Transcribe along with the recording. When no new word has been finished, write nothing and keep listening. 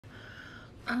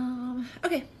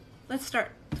Okay, let's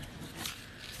start.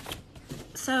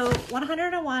 So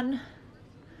 101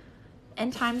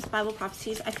 End Times Bible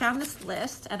Prophecies. I found this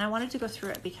list and I wanted to go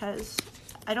through it because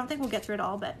I don't think we'll get through it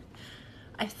all, but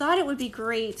I thought it would be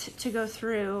great to go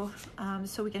through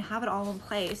so we can have it all in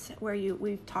place where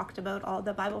we've talked about all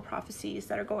the Bible prophecies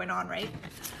that are going on, right?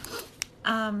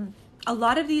 A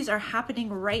lot of these are happening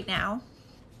right now,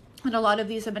 and a lot of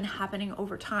these have been happening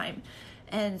over time.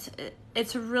 And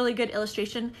it's a really good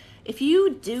illustration. If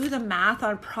you do the math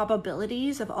on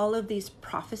probabilities of all of these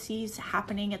prophecies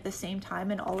happening at the same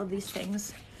time and all of these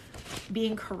things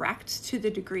being correct to the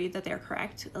degree that they're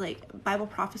correct, like Bible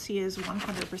prophecy is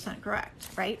 100% correct,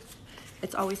 right?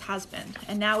 It's always has been.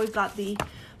 And now we've got the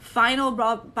final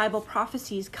Bible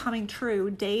prophecies coming true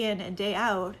day in and day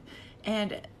out,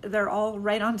 and they're all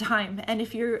right on time. And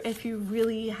if you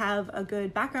really have a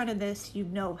good background in this, you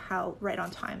know how right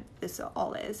on time this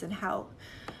all is and how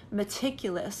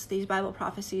meticulous these Bible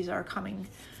prophecies are coming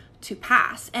to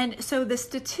pass. And so the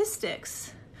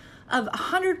statistics of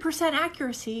 100%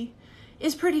 accuracy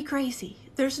is pretty crazy.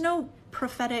 There's no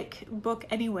prophetic book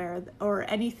anywhere or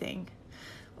anything,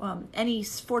 any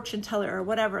fortune teller or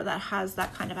whatever that has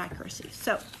that kind of accuracy.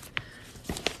 So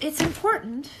it's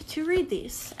important to read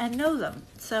these and know them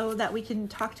so that we can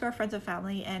talk to our friends and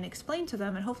family and explain to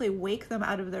them and hopefully wake them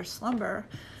out of their slumber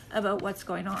about what's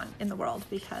going on in the world,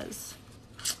 because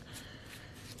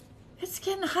it's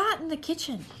getting hot in the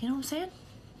kitchen. You know what I'm saying?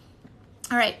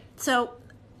 All right. So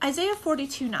Isaiah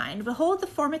 42:9, behold, the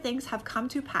former things have come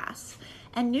to pass,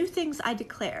 and new things I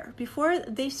declare. Before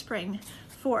they spring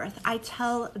forth, I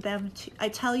tell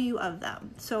you of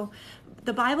them. So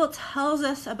the Bible tells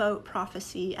us about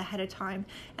prophecy ahead of time.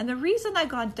 And the reason that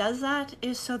God does that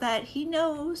is so that we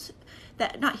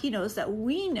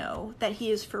know that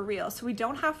he is for real. So we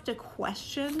don't have to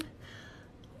question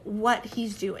what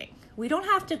he's doing. We don't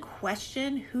have to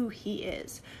question who he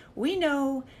is. We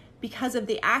know because of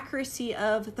the accuracy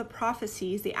of the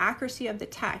prophecies, the accuracy of the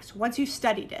text, once you've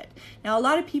studied it. Now, a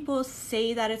lot of people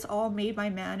say that it's all made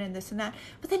by man and this and that,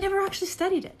 but they never actually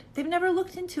studied it. They've never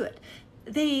looked into it.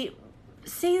 They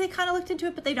say they kind of looked into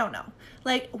it, but they don't know.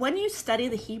 Like when you study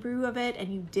the Hebrew of it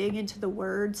and you dig into the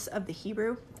words of the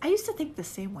Hebrew, I used to think the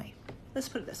same way. Let's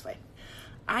put it this way.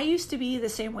 I used to be the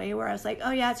same way where I was like,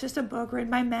 oh yeah, it's just a book written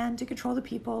by men to control the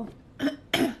people.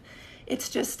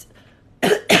 It's just,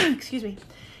 excuse me.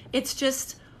 It's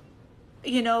just,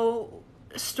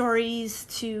 stories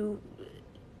to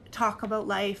talk about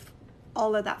life,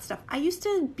 all of that stuff. I used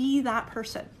to be that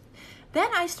person. Then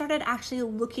I started actually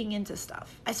looking into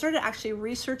stuff. I started actually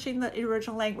researching the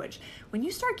original language. When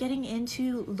you start getting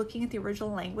into looking at the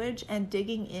original language and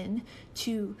digging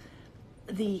into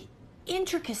the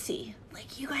intricacy,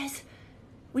 like you guys,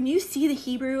 when you see the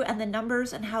Hebrew and the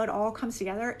numbers and how it all comes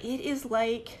together, it is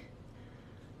like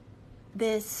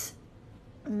this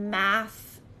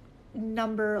math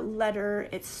number letter.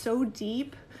 It's so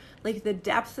deep, like the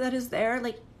depth that is there,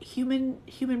 like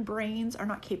human brains are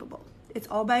not capable. It's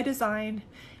all by design,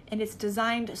 and it's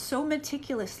designed so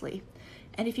meticulously.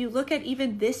 And if you look at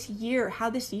even this year, how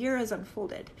this year has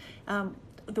unfolded,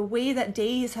 the way that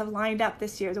days have lined up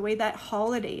this year, the way that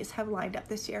holidays have lined up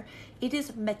this year, it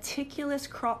is meticulous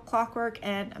clockwork,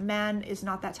 and man is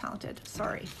not that talented.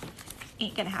 Sorry,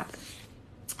 ain't gonna happen.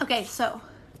 Okay, so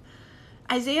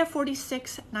Isaiah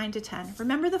 46:9-10.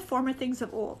 Remember the former things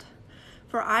of old,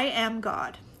 for I am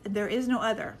God, and there is no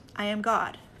other. I am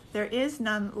God. There is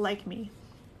none like me,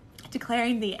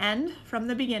 declaring the end from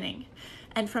the beginning,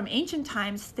 and from ancient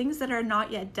times things that are not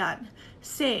yet done,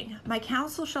 saying, my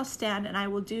counsel shall stand, and I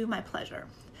will do my pleasure.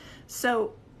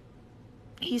 So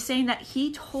he's saying that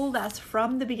he told us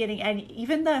from the beginning, and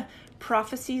even the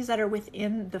prophecies that are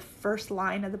within the first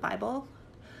line of the Bible,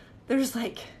 there's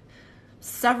like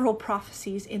several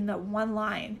prophecies in the one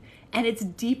line, and it's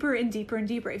deeper and deeper and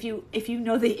deeper. If you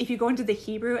go into the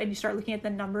Hebrew and you start looking at the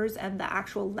numbers and the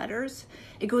actual letters,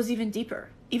 it goes even deeper.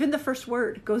 Even the first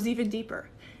word goes even deeper.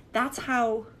 That's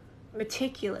how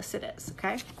meticulous it is,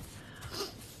 okay?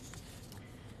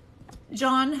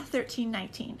 John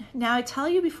 13:19. Now I tell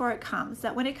you before it comes,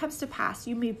 that when it comes to pass,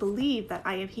 you may believe that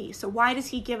I am he. So why does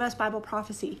he give us Bible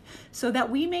prophecy? So that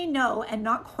we may know and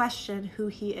not question who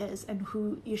he is and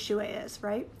who Yeshua is,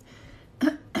 right?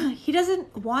 He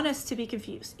doesn't want us to be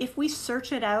confused. If we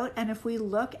search it out and if we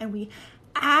look and we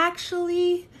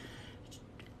actually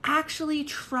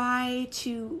try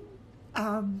to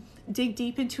dig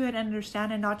deep into it and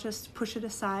understand and not just push it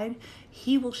aside,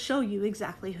 he will show you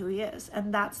exactly who he is.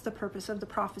 And that's the purpose of the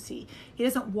prophecy. He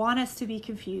doesn't want us to be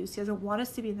confused. He doesn't want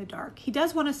us to be in the dark. He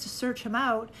does want us to search him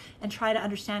out and try to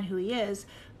understand who he is,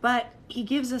 but he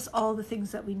gives us all the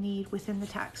things that we need within the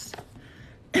text.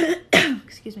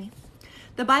 Excuse me.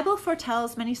 The Bible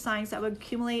foretells many signs that would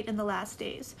accumulate in the last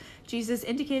days. Jesus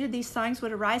indicated these signs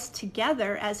would arise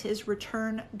together as his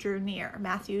return drew near.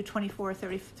 Matthew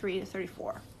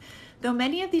 24:33-34. Though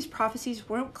many of these prophecies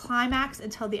won't climax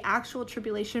until the actual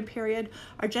tribulation period,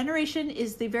 our generation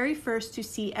is the very first to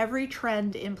see every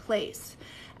trend in place.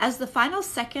 As the final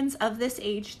seconds of this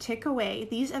age tick away,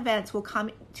 these events will come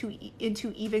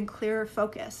into even clearer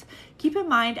focus. Keep in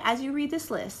mind, as you read this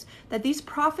list, that these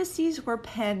prophecies were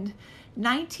penned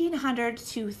 1900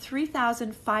 to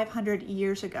 3,500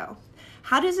 years ago.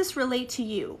 How does this relate to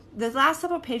you? The last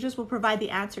several pages will provide the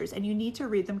answers, and you need to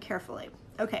read them carefully.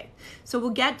 Okay, so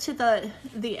we'll get to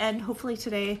the end hopefully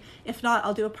today. If not,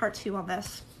 I'll do a part 2 on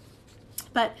this.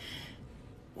 But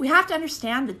we have to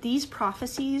understand that these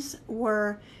prophecies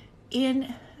were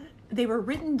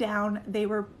written down, they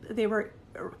were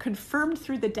confirmed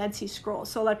through the Dead Sea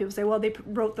Scrolls. So a lot of people say, well, they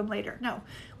wrote them later. No,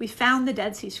 we found the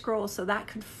Dead Sea Scrolls, so that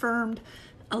confirmed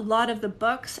a lot of the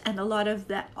books and a lot of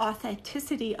the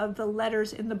authenticity of the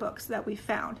letters in the books that we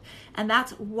found. And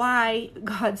that's why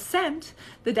God sent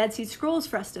the Dead Sea Scrolls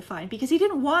for us to find, because he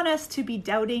didn't want us to be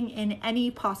doubting in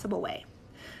any possible way.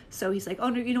 So he's like, oh,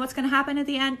 no, you know what's going to happen at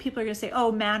the end? People are going to say,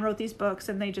 oh, man wrote these books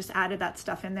and they just added that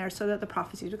stuff in there so that the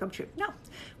prophecies would come true. No,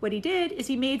 what he did is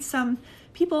he made some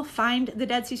people find the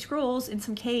Dead Sea Scrolls in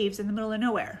some caves in the middle of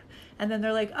nowhere. And then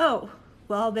they're like, oh,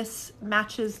 well, this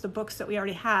matches the books that we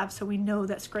already have, so we know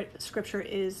that scripture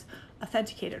is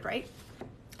authenticated, right?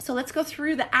 So let's go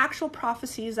through the actual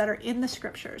prophecies that are in the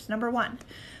scriptures. Number 1,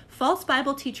 false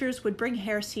Bible teachers would bring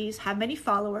heresies, have many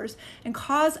followers, and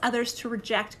cause others to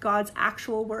reject God's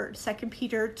actual word. 2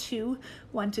 Peter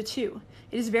 2:1-2.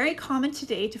 It is very common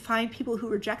today to find people who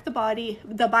reject the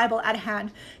Bible at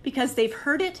hand because they've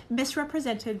heard it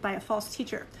misrepresented by a false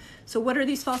teacher. So what are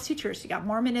these false teachers? You got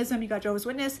Mormonism, you got Jehovah's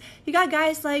Witness, you got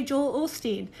guys like Joel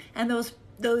Osteen and those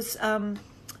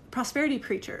prosperity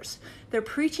preachers. They're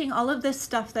preaching all of this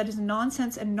stuff that is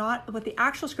nonsense and not what the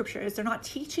actual scripture is. They're not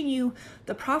teaching you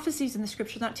the prophecies in the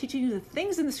scripture, not teaching you the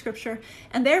things in the scripture.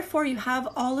 And therefore you have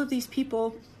all of these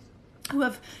people who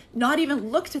have not even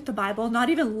looked at the Bible, not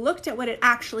even looked at what it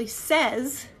actually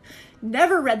says,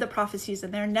 never read the prophecies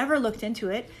in there, never looked into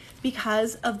it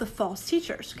because of the false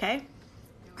teachers, okay?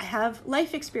 I have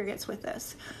life experience with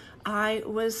this. My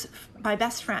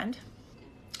best friend,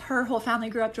 her whole family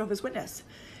grew up Jehovah's Witness.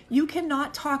 You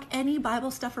cannot talk any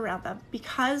Bible stuff around them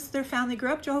because their family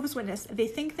grew up Jehovah's Witness. They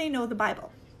think they know the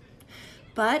Bible.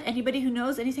 But anybody who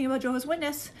knows anything about Jehovah's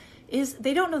Witness is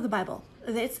they don't know the Bible.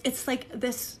 It's like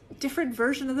this different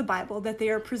version of the Bible that they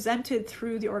are presented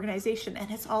through the organization,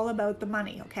 and it's all about the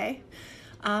money, okay?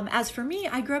 As for me,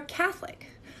 I grew up Catholic.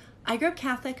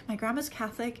 My grandma's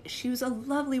Catholic. She was a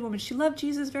lovely woman. She loved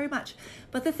Jesus very much.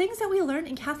 But the things that we learned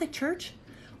in Catholic church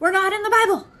were not in the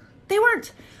Bible. They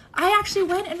weren't. I actually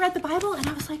went and read the Bible and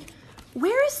I was like,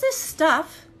 where is this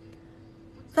stuff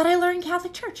that I learned in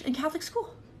Catholic church, in Catholic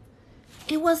school?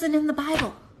 It wasn't in the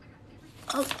Bible.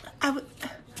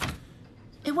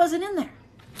 It wasn't in there.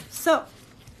 So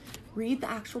read the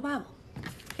actual Bible,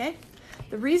 okay?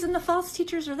 The reason the false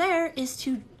teachers are there is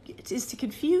to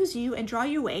confuse you and draw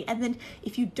you away. And then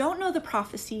if you don't know the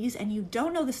prophecies and you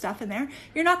don't know the stuff in there,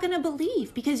 you're not going to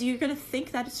believe because you're going to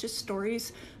think that it's just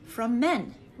stories from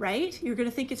men, right? You're going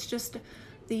to think it's just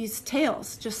these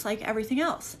tales, just like everything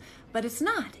else. But it's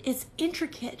not. It's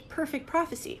intricate, perfect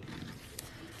prophecy.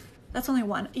 That's only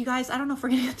one. You guys, I don't know if we're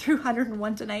going to get through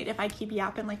 101 tonight if I keep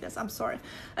yapping like this. I'm sorry.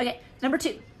 Okay, number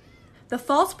 2. The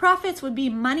false prophets would be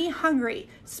money hungry,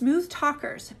 smooth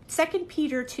talkers. 2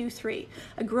 Peter 2:3.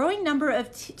 A growing number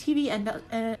of TV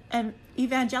and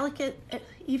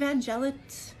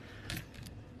evangelists.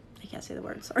 I can't say the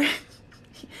word, sorry.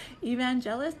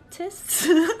 Evangelists?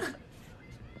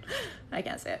 I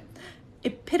can't say it.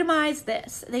 Epitomize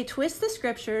this. They twist the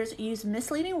scriptures, use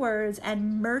misleading words,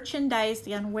 and merchandise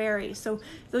the unwary. So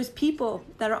those people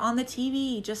that are on the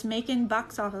TV just making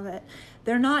bucks off of it,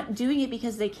 they're not doing it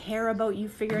because they care about you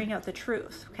figuring out the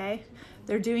truth, okay?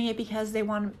 They're doing it because they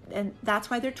want, and that's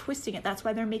why they're twisting it. That's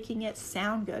why they're making it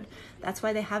sound good. That's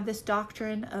why they have this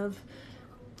doctrine of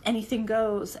anything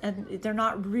goes, and they're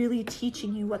not really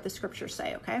teaching you what the scriptures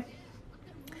say, okay?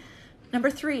 Number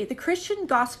 3, the Christian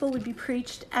gospel would be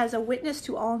preached as a witness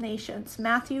to all nations.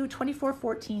 Matthew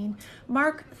 24:14,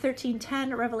 Mark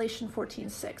 13:10, Revelation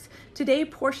 14:6. Today,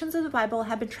 portions of the Bible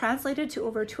have been translated to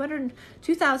over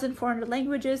 2,400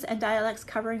 languages and dialects,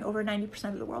 covering over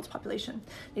 90% of the world's population.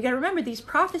 You got to remember, these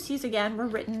prophecies, again, were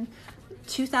written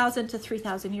 2,000 to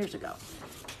 3,000 years ago.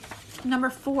 Number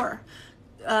 4,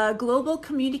 global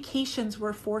communications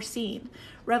were foreseen.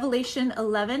 Revelation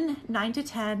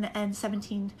 11:9-10 and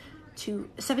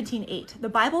 17:8. The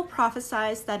Bible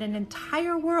prophesies that an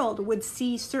entire world would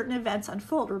see certain events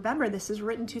unfold. Remember, this is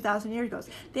written 2,000 years ago.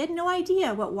 They had no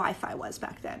idea what Wi-Fi was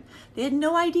back then. They had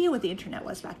no idea what the internet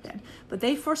was back then. But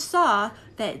they foresaw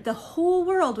that the whole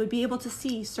world would be able to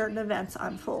see certain events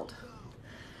unfold.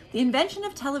 The invention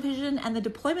of television and the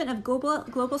deployment of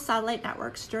global satellite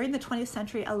networks during the 20th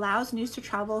century allows news to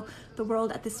travel the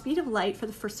world at the speed of light for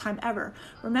the first time ever.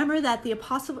 Remember that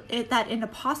in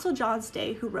Apostle John's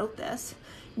day, who wrote this,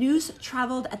 news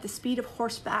traveled at the speed of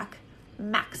horseback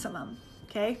maximum,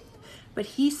 okay? But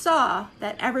he saw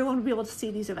that everyone would be able to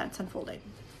see these events unfolding.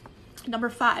 Number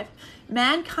 5,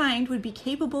 mankind would be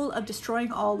capable of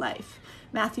destroying all life.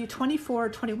 Matthew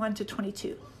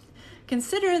 24:21-22.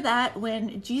 Consider that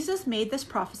when Jesus made this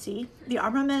prophecy, the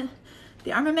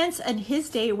armaments in his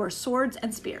day were swords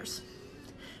and spears.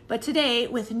 But today,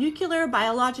 with nuclear,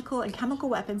 biological, and chemical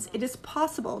weapons, it is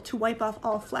possible to wipe off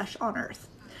all flesh on earth.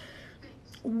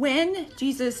 When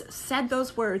Jesus said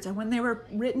those words and when they were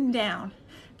written down,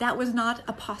 that was not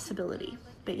a possibility.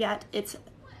 But yet, it's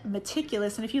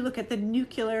meticulous. And if you look at the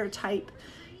nuclear type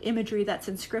imagery that's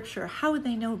in Scripture, how would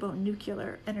they know about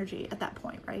nuclear energy at that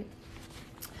point, right?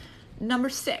 Number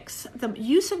 6, the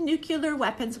use of nuclear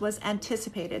weapons was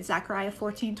anticipated, Zechariah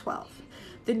 14:12.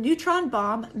 The neutron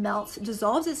bomb melts,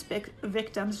 dissolves its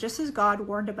victims, just as God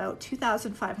warned about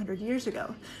 2,500 years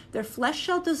ago. Their flesh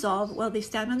shall dissolve while they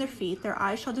stand on their feet. Their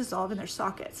eyes shall dissolve in their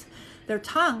sockets. Their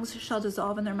tongues shall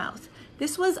dissolve in their mouth.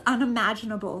 This was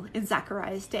unimaginable in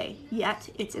Zechariah's day, yet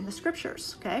it's in the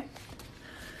Scriptures, okay?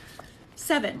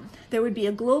 7, there would be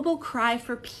a global cry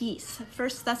for peace,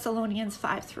 1 Thessalonians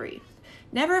 5:3.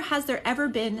 Never has there ever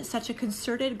been such a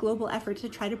concerted global effort to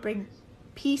try to bring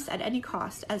peace at any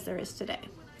cost as there is today.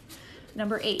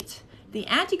 Number 8, the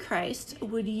Antichrist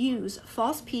would use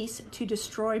false peace to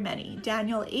destroy many.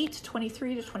 Daniel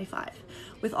 8:23-25.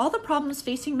 With all the problems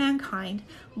facing mankind,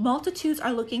 multitudes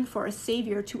are looking for a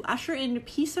savior to usher in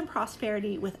peace and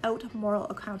prosperity without moral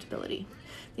accountability.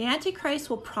 The Antichrist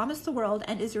will promise the world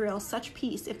and Israel such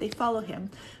peace if they follow him,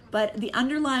 but the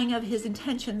underlying of his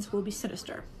intentions will be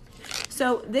sinister.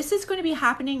 So this is going to be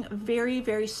happening very,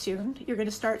 very soon. You're going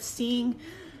to start seeing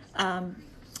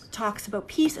talks about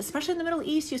peace, especially in the Middle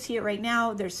East. You see it right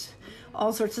now. There's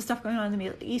all sorts of stuff going on in the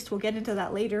Middle East. We'll get into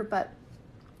that later. But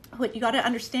what you got to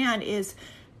understand is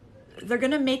they're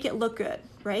going to make it look good,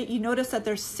 right? You notice that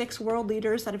there's 6 world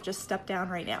leaders that have just stepped down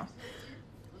right now.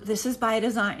 This is by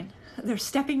design. They're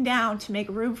stepping down to make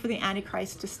room for the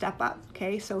Antichrist to step up,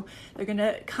 okay? So they're going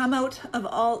to come out of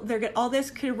all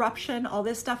this corruption, all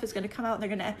this stuff is going to come out, and they're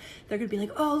going to be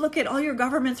like, oh, look at all your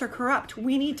governments are corrupt.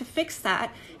 We need to fix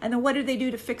that. And then what do they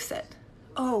do to fix it?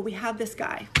 Oh, we have this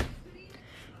guy,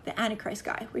 the Antichrist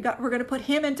guy. We're going to put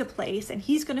him into place, and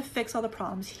he's going to fix all the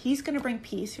problems. He's going to bring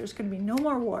peace. There's going to be no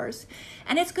more wars,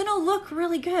 and it's going to look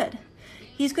really good.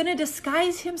 He's going to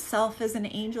disguise himself as an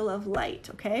angel of light,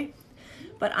 okay?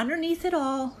 But underneath it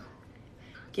all,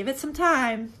 give it some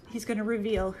time, he's going to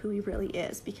reveal who he really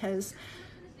is, because,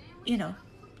 you know,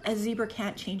 a zebra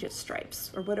can't change its stripes,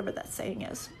 or whatever that saying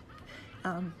is.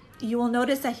 You will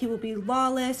notice that he will be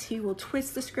lawless, he will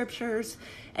twist the Scriptures,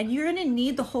 and you're going to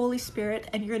need the Holy Spirit,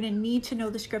 and you're going to need to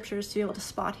know the Scriptures to be able to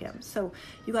spot him. So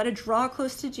you got to draw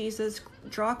close to Jesus,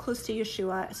 draw close to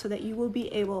Yeshua, so that you will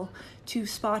be able to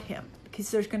spot him. Because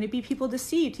there's going to be people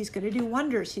deceived. He's going to do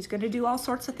wonders. He's going to do all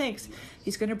sorts of things.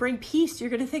 He's going to bring peace. You're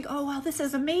going to think, oh, wow, this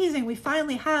is amazing. We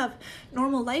finally have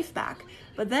normal life back.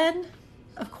 But then,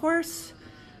 of course,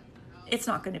 it's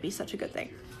not going to be such a good thing.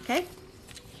 Okay?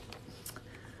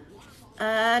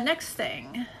 Next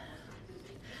thing.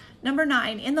 Number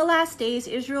 9, in the last days,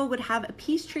 Israel would have a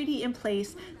peace treaty in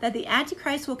place that the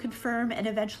Antichrist will confirm and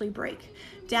eventually break.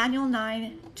 Daniel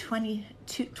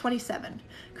 9:27.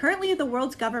 Currently, the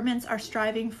world's governments are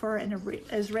striving for an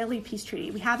Israeli peace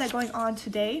treaty. We have that going on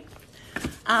today.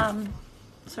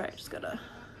 Sorry, I just gotta...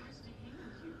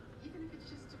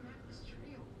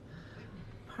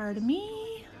 Pardon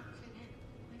me.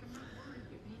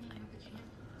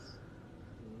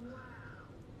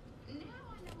 I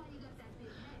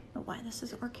don't know why this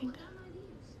isn't working.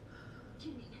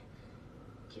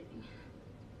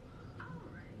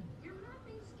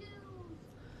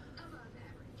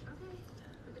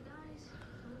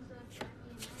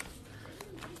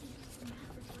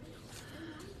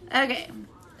 Okay,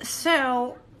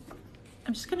 so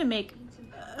I'm just gonna make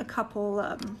a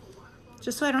couple,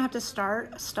 just so I don't have to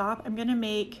stop, I'm gonna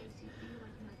make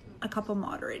a couple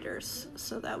moderators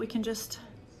so that we can just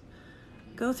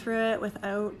go through it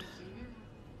without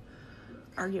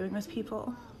arguing with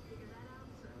people.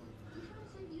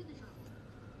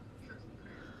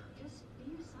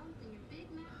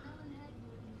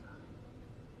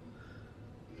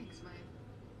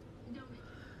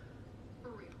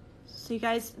 So you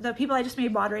guys, the people I just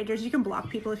made moderators, you can block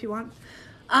people if you want.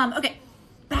 Okay,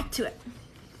 back to it.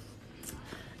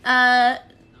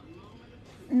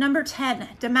 Number 10,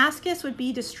 Damascus would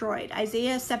be destroyed.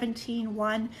 Isaiah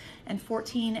 17:1 and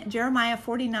 14, Jeremiah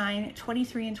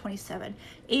 49:23 and 27,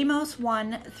 Amos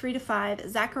 1:3-5,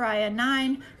 Zechariah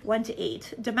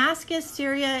 9:1-8. Damascus,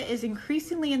 Syria is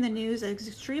increasingly in the news as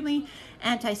extremely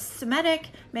anti-Semitic.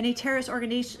 Many terrorist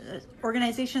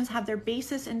organizations have their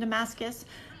basis in Damascus.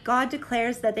 God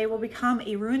declares that they will become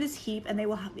a ruinous heap and they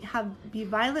will be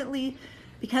violently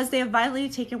because they have violently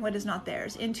taken what is not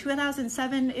theirs. In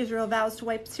 2007, Israel vows to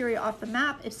wipe Syria off the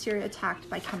map if Syria attacked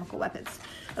by chemical weapons.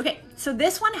 Okay, so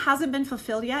this one hasn't been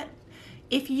fulfilled yet.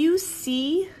 If you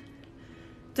see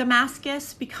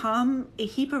Damascus become a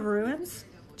heap of ruins,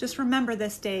 just remember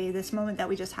this day, this moment that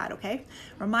we just had, okay?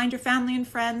 Remind your family and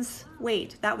friends,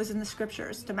 wait, that was in the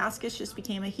scriptures. Damascus just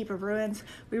became a heap of ruins.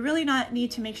 We really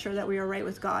need to make sure that we are right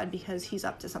with God because he's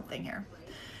up to something here.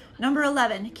 Number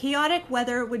 11, chaotic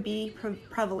weather would be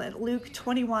prevalent. Luke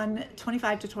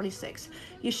 21:25-26.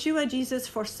 Yeshua, Jesus,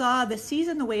 foresaw the seas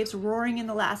and the waves roaring in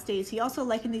the last days. He also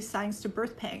likened these signs to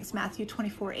birth pangs. Matthew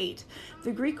 24:8.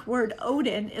 The Greek word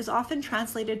Odin is often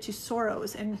translated to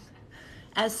sorrows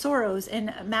as sorrows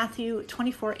in Matthew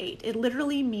 24:8. It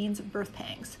literally means birth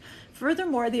pangs.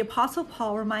 Furthermore, the Apostle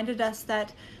Paul reminded us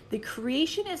that the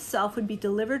creation itself would be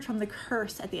delivered from the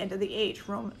curse at the end of the age.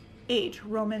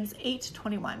 Romans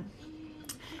 8:21,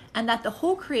 and that the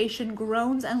whole creation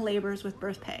groans and labors with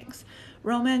birth pangs.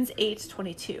 Romans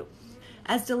 8:22.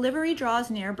 As delivery draws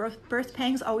near, birth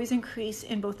pangs always increase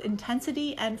in both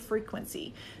intensity and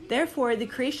frequency. Therefore, the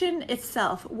creation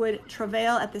itself would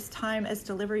travail at this time as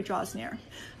delivery draws near.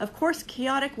 Of course,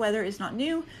 chaotic weather is not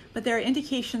new, but there are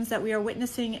indications that we are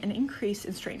witnessing an increase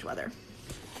in strange weather.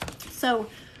 So,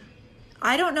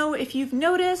 I don't know if you've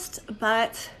noticed,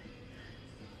 but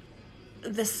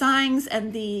the signs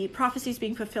and the prophecies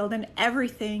being fulfilled and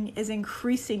everything is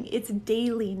increasing. It's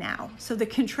daily now. So the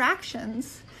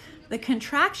contractions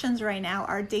right now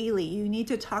are daily. You need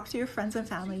to talk to your friends and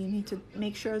family. You need to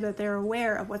make sure that they're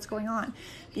aware of what's going on,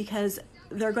 because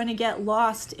they're going to get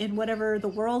lost in whatever the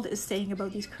world is saying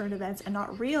about these current events and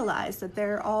not realize that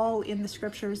they're all in the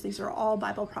scriptures. These are all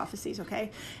Bible prophecies,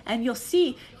 okay? And you'll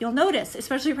notice,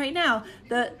 especially right now,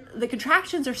 the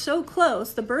contractions are so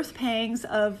close. The birth pangs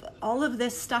of all of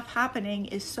this stuff happening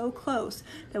is so close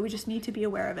that we just need to be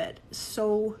aware of it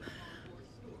so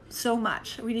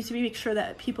much. We need to make sure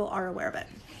that people are aware of it.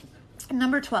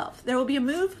 Number 12, there will be a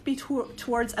move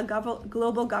towards a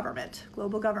global government.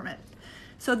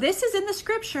 So this is in the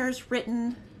scriptures,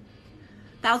 written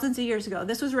thousands of years ago.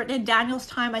 This was written in Daniel's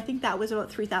time. I think that was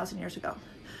about 3,000 years ago.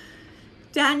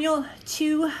 Daniel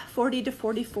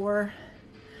 2:40-44,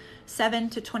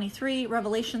 7-23,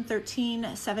 Revelation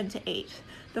 13:7-8.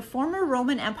 The former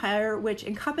Roman Empire, which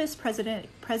encompassed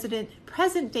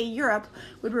present-day Europe,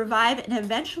 would revive and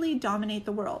eventually dominate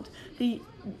the world.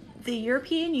 The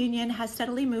European Union has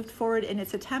steadily moved forward in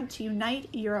its attempt to unite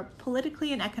Europe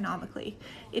politically and economically.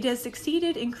 It has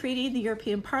succeeded in creating the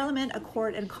European Parliament, a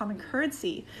court, and common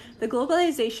currency. The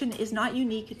globalization is not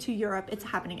unique to Europe. It's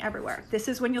happening everywhere. This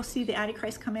is when you'll see the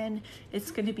Antichrist come in.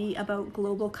 It's going to be about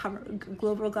global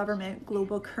government,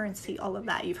 global currency, all of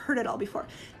that. You've heard it all before.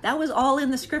 That was all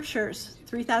in the scriptures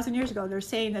 3,000 years ago. They're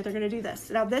saying that they're going to do this.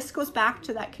 Now, this goes back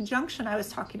to that conjunction I was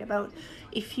talking about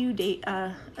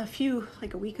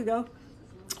like a week ago.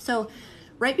 So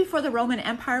right before the Roman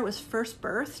Empire was first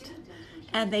birthed,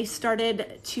 and they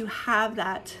started to have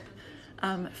that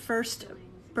first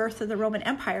birth of the Roman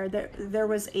Empire, there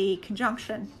was a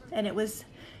conjunction, and it was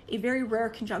a very rare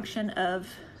conjunction of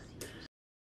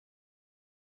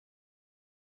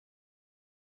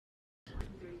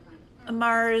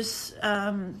Mars,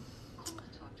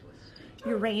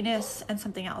 Uranus, and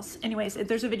something else. Anyways,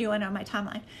 there's a video on my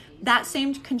timeline. That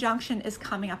same conjunction is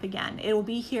coming up again. It will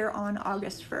be here on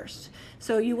August 1st.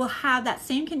 So you will have that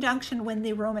same conjunction when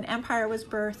the Roman Empire was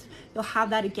birthed. You'll have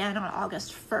that again on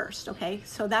August 1st, okay?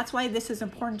 So that's why this is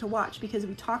important to watch, because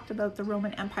we talked about the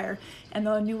Roman Empire and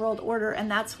the New World Order,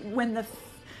 and that's when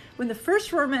when the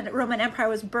first Roman Empire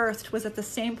was birthed was at the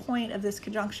same point of this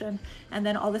conjunction, and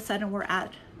then all of a sudden we're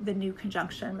at the new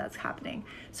conjunction that's happening.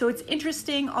 So it's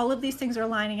interesting. All of these things are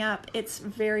lining up. It's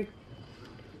very,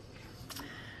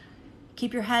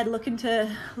 keep your head, look into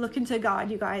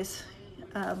God, you guys.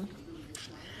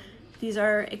 These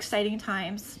are exciting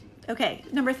times. Okay,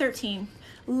 number 13.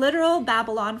 Literal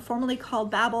Babylon, formerly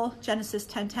called Babel, Genesis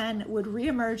 10:10, would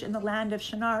reemerge in the land of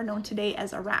Shinar, known today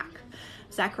as Iraq.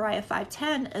 Zechariah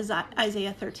 5:10,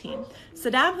 Isaiah 13.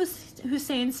 Saddam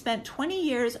Hussein spent 20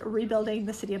 years rebuilding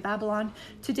the city of Babylon.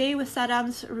 Today, with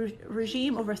Saddam's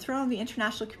regime overthrown, the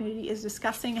international community is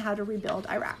discussing how to rebuild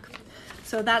Iraq.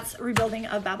 So that's rebuilding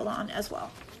of Babylon as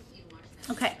well.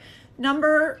 Okay,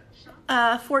 number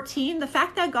 14, the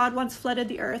fact that God once flooded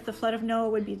the earth, the flood of Noah,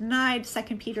 would be denied.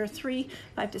 2 Peter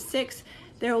 3:5-6.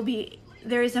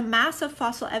 There is a mass of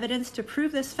fossil evidence to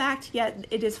prove this fact, yet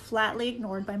it is flatly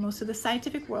ignored by most of the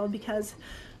scientific world because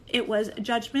it was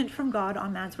judgment from God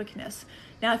on man's wickedness.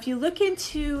 Now, if you look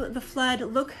into the flood,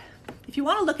 if you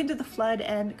want to look into the flood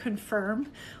and confirm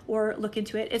or look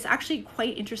into it, it's actually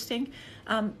quite interesting.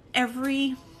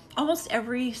 Almost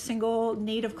every single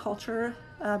native culture,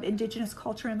 indigenous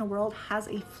culture in the world has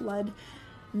a flood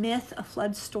myth, a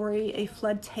flood story, a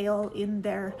flood tale in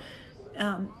their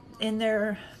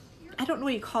I don't know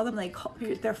what you call them,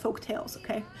 they're folk tales,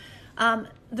 okay?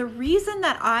 The reason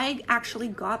that I actually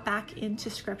got back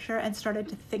into scripture and started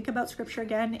to think about scripture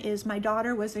again is my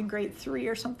daughter was in grade 3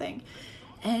 or something,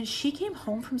 and she came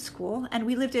home from school, and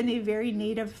we lived in a very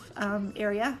native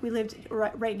area. We lived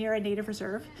right near a native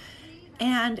reserve,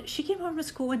 and she came home from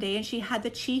school one day, and she had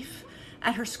the chief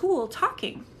at her school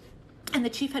talking, and the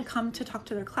chief had come to talk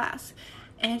to their class,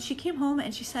 and she came home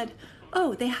and she said,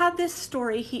 oh, they have this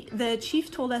story. The chief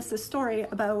told us this story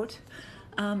about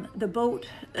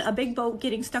a big boat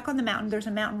getting stuck on the mountain. There's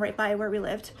a mountain right by where we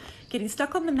lived, getting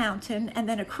stuck on the mountain, and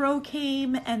then a crow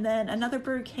came, and then another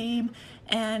bird came,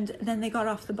 and then they got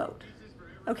off the boat.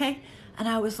 Okay? And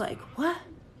I was like, what?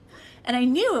 And I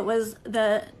knew it was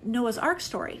the Noah's Ark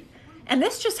story. And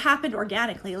this just happened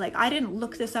organically. Like, I didn't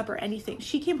look this up or anything.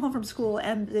 She came home from school,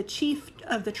 and the chief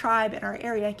of the tribe in our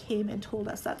area came and told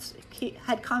us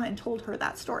had come and told her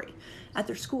that story at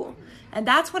their school. And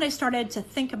that's when I started to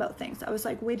think about things. I was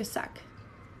like, wait a sec.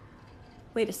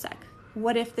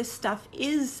 What if this stuff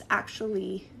is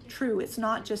actually true? It's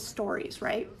not just stories,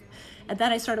 right? And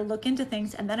then I started to look into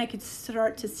things, and then I could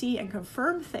start to see and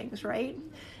confirm things, right?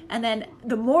 And then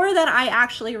the more that I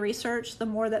actually research, the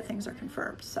more that things are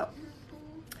confirmed. So,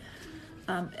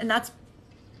 and that's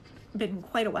been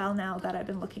quite a while now that I've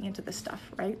been looking into this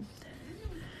stuff, right?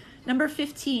 Number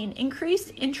 15,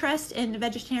 increased interest in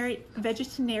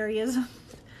vegetarianism.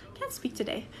 Can't speak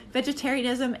today.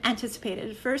 Vegetarianism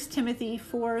anticipated. 1 Timothy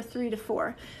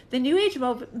 4:3-4. The New Age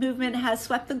movement has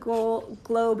swept the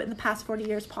globe in the past 40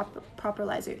 years,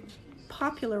 popularizing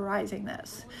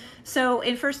this. So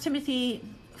in 1 Timothy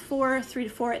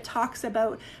 4:3-4, it talks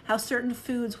about how certain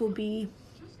foods will be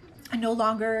no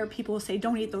longer, people will say,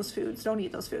 don't eat those foods.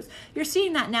 You're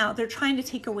seeing that now. They're trying to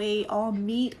take away all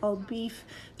meat, all beef.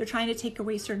 They're trying to take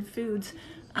away certain foods,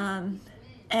 and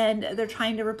they're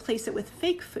trying to replace it with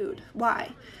fake food.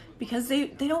 Why? Because they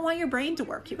don't want your brain to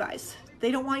work, you guys. They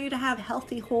don't want you to have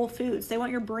healthy, whole foods. They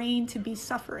want your brain to be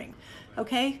suffering,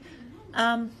 okay?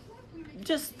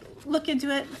 Just look into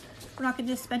it. We're not going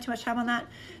to spend too much time on that.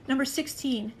 Number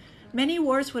 16, many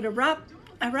wars would erupt.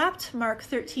 Mark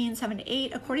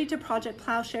 13:7-8. According to Project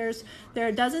Plowshares, there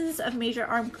are dozens of major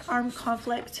armed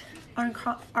conflicts in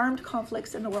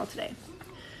the world today.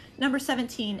 Number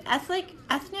 17,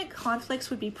 ethnic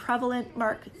conflicts would be prevalent.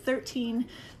 Mark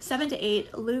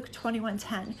 13:7-8, Luke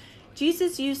 21:10.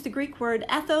 Jesus used the Greek word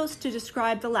ethos to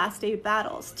describe the last day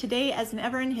battles. Today, as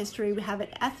never in history, we have an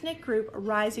ethnic group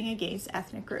rising against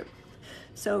ethnic group.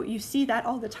 So you see that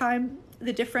all the time,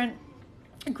 the different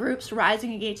groups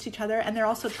rising against each other, and they're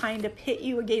also trying to pit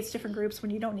you against different groups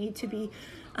when you don't need to be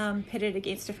pitted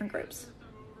against different groups.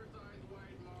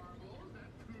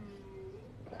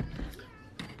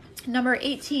 Number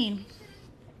 18,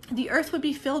 the earth would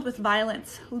be filled with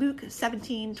violence. Luke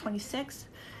 17:26,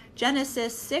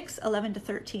 Genesis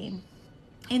 6:11-13.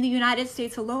 In the United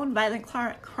States alone, violent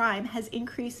crime has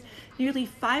increased nearly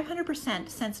 500%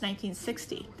 since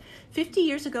 1960. 50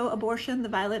 years ago, abortion, the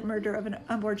violent murder of an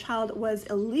unborn child, was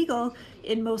illegal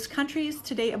in most countries.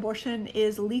 Today, abortion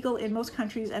is legal in most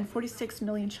countries, and 46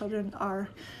 million children are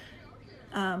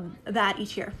that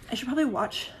each year. I should probably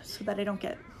watch so that I don't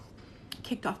get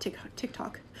kicked off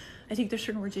TikTok. I think there's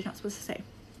certain words you're not supposed to say.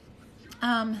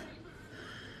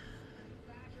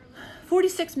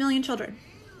 46 million children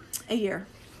a year.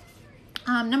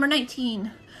 Number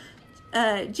 19,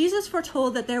 Jesus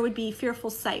foretold that there would be fearful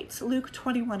sights, Luke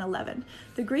 21:11.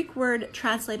 The Greek word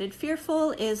translated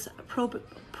fearful is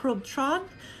probtron,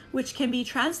 which can be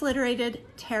transliterated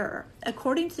terror.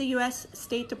 According to the U.S.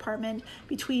 State Department,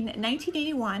 between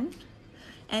 1981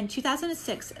 and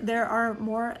 2006, there are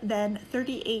more than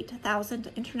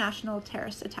 38,000 international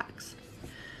terrorist attacks.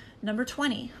 Number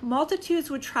 20, multitudes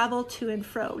would travel to and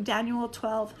fro, Daniel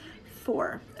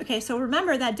 12:4. Okay, so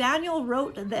remember that Daniel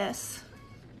wrote this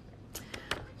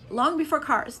long before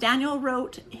cars. Daniel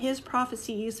wrote his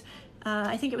prophecies,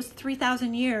 I think it was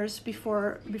 3,000 years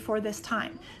before this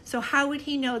time. So how would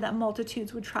he know that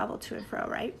multitudes would travel to and fro,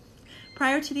 right?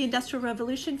 Prior to the Industrial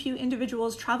Revolution, few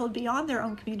individuals traveled beyond their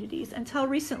own communities. Until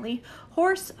recently,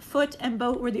 horse, foot, and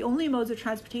boat were the only modes of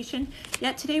transportation.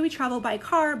 Yet today we travel by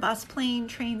car, bus, plane,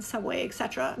 train, subway,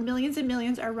 etc. Millions and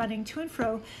millions are running to and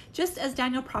fro, just as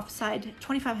Daniel prophesied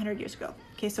 2,500 years ago.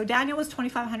 Okay, so Daniel was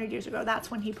 2,500 years ago. That's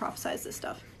when he prophesied this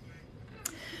stuff.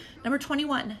 Number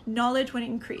 21, knowledge would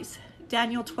increase.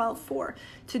 Daniel 12:4.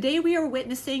 Today we are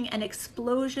witnessing an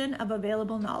explosion of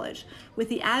available knowledge. With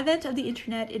the advent of the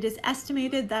internet, it is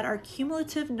estimated that our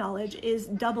cumulative knowledge is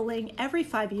doubling every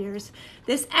 5 years.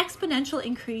 This exponential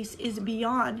increase is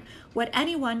beyond what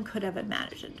anyone could have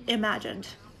imagined.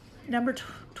 Number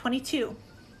 22.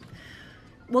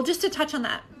 Well, just to touch on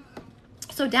that.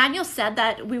 So Daniel said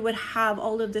that we would have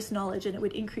all of this knowledge and it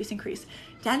would increase.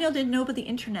 Daniel didn't know about the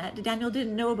internet. Daniel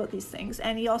didn't know about these things.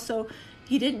 And he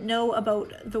didn't know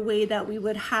about the way that we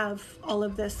would have all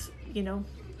of this,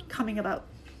 coming about.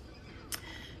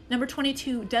 Number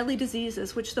 22, deadly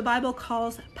diseases, which the Bible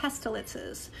calls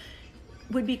pestilences,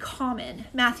 would be common.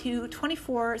 Matthew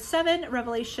 24:7,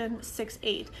 Revelation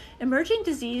 6:8. Emerging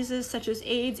diseases such as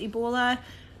AIDS, Ebola,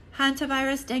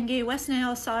 hantavirus, dengue, West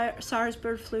Nile, SARS,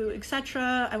 bird flu,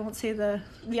 etc. I won't say the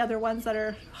other ones that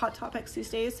are hot topics these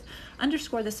days,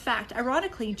 underscore this fact.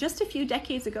 Ironically, just a few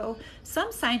decades ago,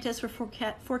 some scientists were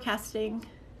forecasting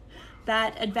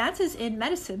that advances in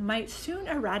medicine might soon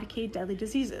eradicate deadly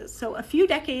diseases. So a few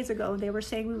decades ago, they were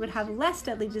saying we would have less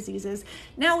deadly diseases.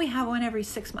 Now we have one every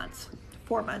 6 months,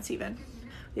 4 months even.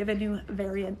 We have a new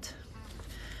variant.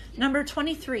 Number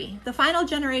 23, the final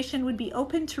generation would be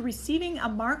open to receiving a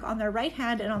mark on their right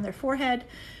hand and on their forehead.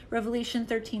 Revelation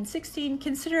 13:16.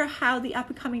 Consider how the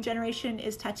upcoming generation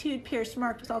is tattooed, pierced,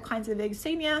 marked with all kinds of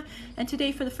insignia. And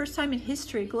today, for the first time in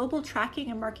history, global tracking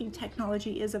and marking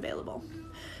technology is available.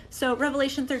 So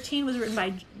Revelation 13 was written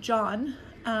by John,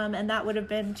 and that would have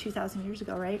been 2,000 years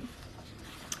ago, right?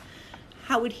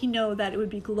 How would he know that it would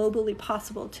be globally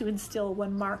possible to instill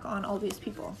one mark on all these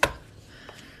people?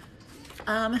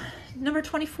 Number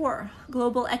 24,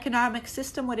 global economic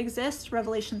system would exist,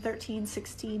 Revelation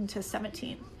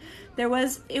 13:16-17.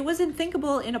 It was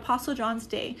unthinkable in Apostle John's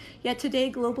day, yet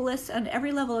today globalists on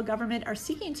every level of government are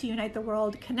seeking to unite the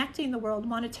world. Connecting the world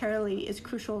monetarily is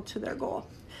crucial to their goal.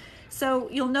 So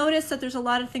you'll notice that there's a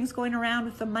lot of things going around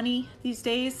with the money these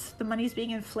days. The money's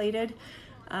being inflated.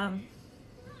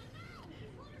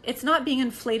 It's not being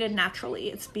inflated naturally.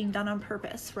 It's being done on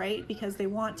purpose, right? Because they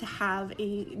want to have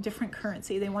a different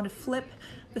currency. They want to flip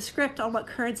the script on what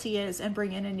currency is and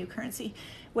bring in a new currency.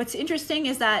 What's interesting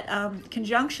is that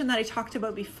conjunction that I talked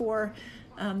about before,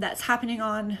 that's happening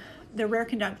on the rare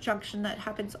conjunction that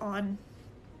happens on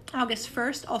August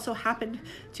 1st, also happened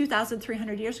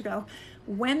 2,300 years ago.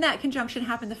 When that conjunction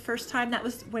happened the first time, that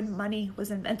was when money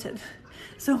was invented.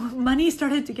 So money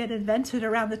started to get invented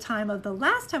around the time of the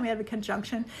last time we had a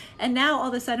conjunction. And now all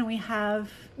of a sudden we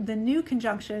have the new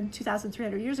conjunction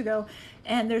 2,300 years ago.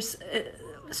 And there's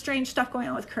strange stuff going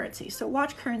on with currency. So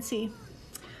watch currency,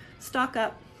 stock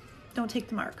up, don't take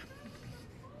the mark.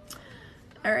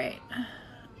 All right.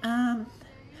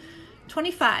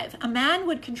 25, a man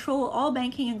would control all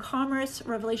banking and commerce,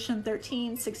 Revelation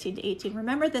 13:16-18.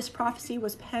 Remember, this prophecy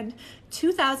was penned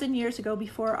 2,000 years ago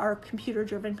before our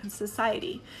computer-driven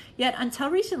society. Yet until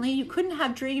recently, you couldn't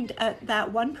have dreamed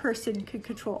that one person could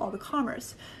control all the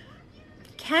commerce.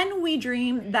 Can we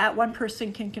dream that one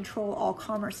person can control all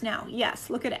commerce now? Yes,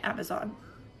 look at Amazon.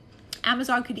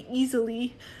 Amazon and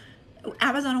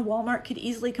Walmart could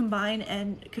easily combine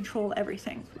and control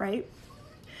everything, right?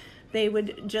 They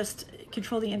would just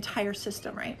control the entire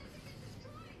system, right?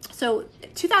 So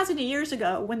 2,000 years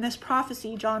ago, when this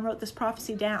prophecy, John wrote this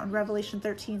prophecy down, Revelation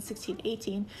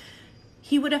 13:16-18,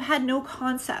 he would have had no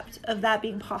concept of that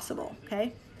being possible,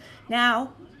 okay?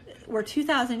 Now, we're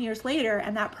 2,000 years later,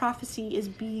 and that prophecy is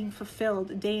being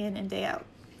fulfilled day in and day out.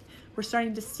 We're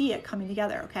starting to see it coming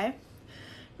together, okay?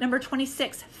 Number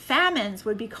 26, famines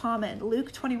would be common.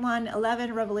 Luke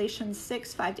 21:11, Revelation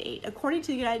 6:5-8. According to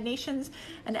the United Nations,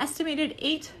 an estimated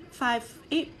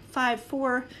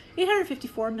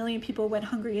 854 million people went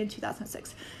hungry in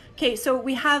 2006. Okay, so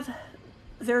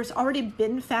there's already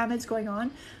been famines going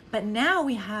on, but now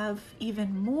we have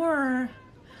even more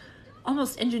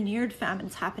almost engineered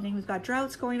famines happening. We've got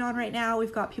droughts going on right now.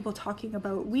 We've got people talking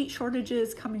about wheat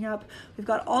shortages coming up. We've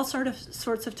got all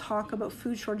sorts of talk about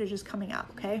food shortages coming up,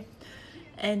 okay?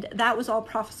 And that was all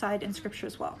prophesied in scripture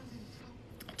as well.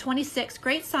 26,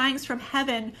 great signs from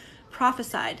heaven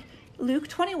prophesied. Luke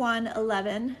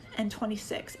 21:11 and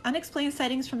 26. Unexplained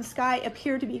sightings from the sky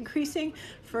appear to be increasing.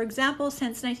 For example,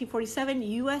 since 1947,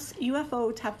 U.S.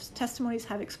 UFO testimonies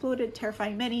have exploded,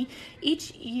 terrifying many.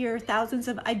 Each year, thousands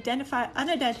of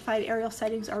unidentified aerial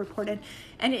sightings are reported.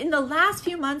 And in the last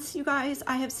few months, you guys,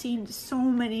 I have seen so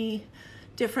many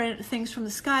different things from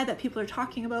the sky that people are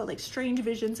talking about, like strange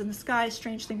visions in the sky,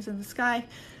 strange things in the sky.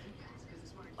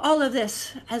 All of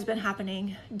this has been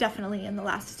happening definitely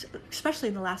especially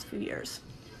in the last few years.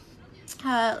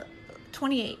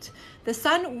 28. The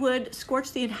sun would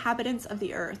scorch the inhabitants of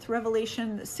the earth.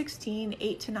 Revelation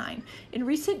 16:8-9. In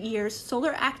recent years,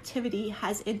 solar activity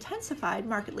has intensified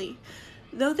markedly.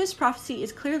 Though this prophecy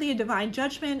is clearly a divine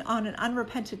judgment on an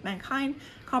unrepentant mankind,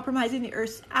 compromising the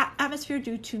earth's atmosphere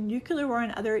due to nuclear war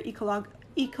and other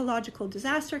ecological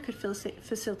disaster could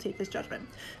facilitate this judgment.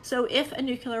 So if a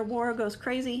nuclear war goes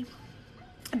crazy,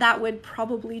 that would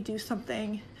probably do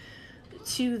something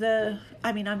to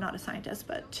I'm not a scientist,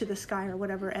 but to the sky or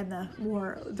whatever, and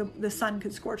the sun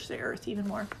could scorch the earth even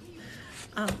more.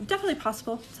 Definitely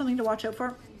possible, something to watch out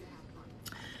for.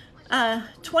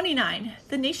 29.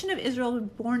 The nation of Israel was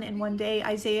born in one day.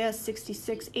 Isaiah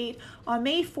 66:8. On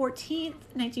May 14th,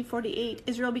 1948,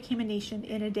 Israel became a nation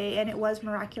in a day, and it was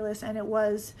miraculous, and it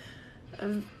was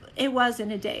in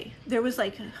a day. There was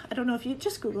I don't know if you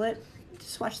just Google it,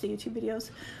 just watch the YouTube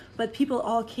videos, but people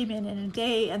all came in a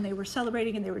day, and they were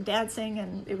celebrating, and they were dancing,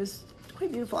 and it was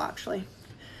quite beautiful, actually.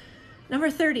 Number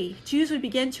 30, Jews would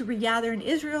begin to regather in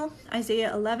Israel.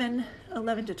 Isaiah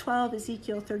 11:11-12,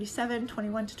 Ezekiel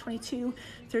 37:21-22,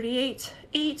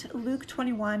 38:8, Luke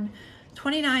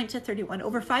 21:29-31.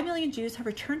 Over 5 million Jews have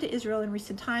returned to Israel in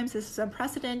recent times. This is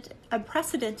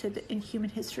unprecedented in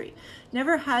human history.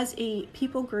 Never has a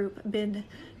people group been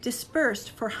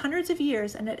dispersed for hundreds of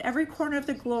years and at every corner of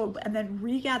the globe and then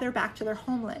regather back to their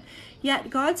homeland. Yet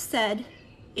God said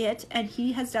it, and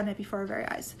he has done it before our very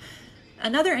eyes.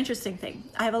 Another interesting thing,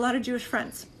 I have a lot of Jewish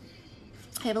friends.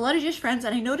 And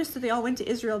I noticed that they all went to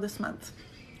Israel this month.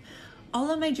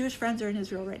 All of my Jewish friends are in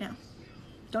Israel right now.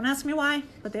 Don't ask me why,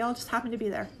 but they all just happen to be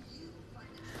there.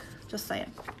 Just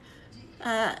saying.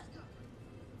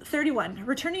 31.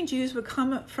 Returning Jews would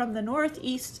come from the north,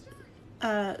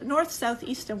 south,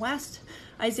 east, and west.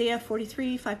 Isaiah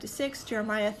 43:5-6,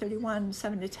 Jeremiah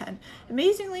 31:7-10.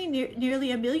 Amazingly, nearly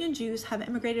 1 million Jews have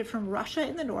immigrated from Russia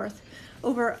in the north.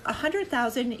 Over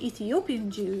 100,000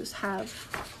 Ethiopian Jews have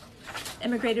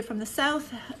immigrated from the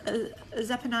south.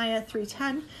 Zephaniah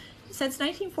 3:10. Since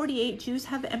 1948, Jews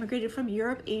have emigrated from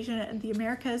Europe, Asia, and the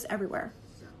Americas, everywhere.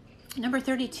 Number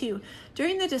 32.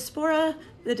 During the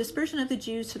dispersion of the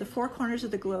Jews to the four corners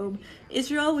of the globe,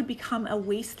 Israel would become a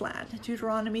wasteland.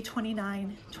 Deuteronomy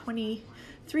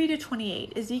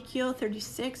 29:23-28. Ezekiel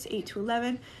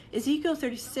 36:8-11. Ezekiel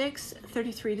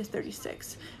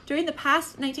 36:33-36. During the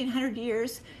past 1900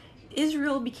 years,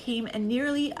 Israel became a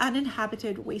nearly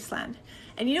uninhabited wasteland.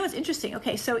 And you know what's interesting?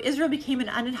 Okay, so Israel became an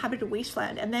uninhabited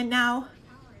wasteland, and then now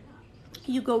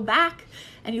you go back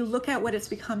and you look at what it's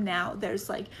become now. There's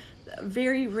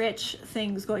very rich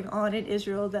things going on in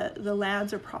Israel. The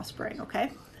lands are prospering,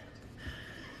 okay?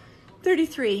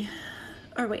 33.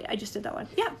 Or wait, I just did that one.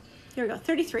 Yeah, here we go.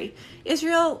 33.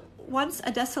 Israel, once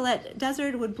a desolate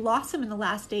desert, would blossom in the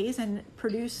last days and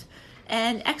produce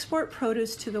and export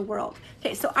produce to the world.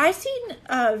 Okay, so I've seen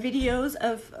videos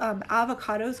of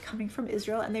avocados coming from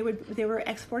Israel, and they were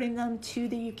exporting them to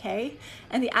the UK,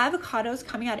 and the avocados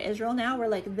coming out of Israel now were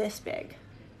this big.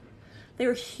 They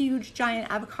were huge, giant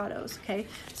avocados, okay?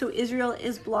 So Israel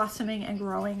is blossoming and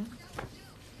growing.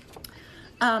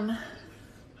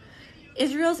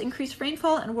 Israel's increased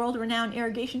rainfall and world-renowned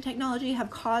irrigation technology have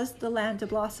caused the land to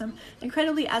blossom.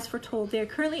 Incredibly, as foretold, they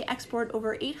currently export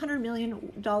over $800 million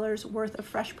worth of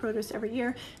fresh produce every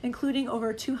year, including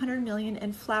over $200 million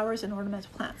in flowers and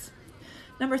ornamental plants.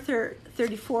 Number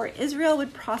 34, Israel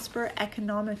would prosper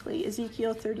economically.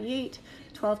 Ezekiel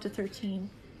 38:12-13.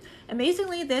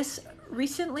 Amazingly, this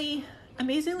recently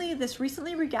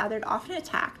regathered, often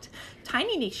attacked,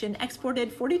 tiny nation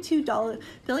exported $42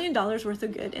 billion worth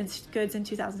of goods in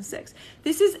 2006.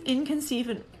 This is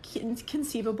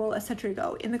inconceivable a century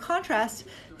ago. In the contrast,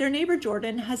 their neighbor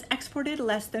Jordan has exported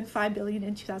less than $5 billion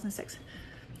in 2006.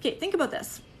 Okay, think about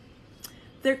this.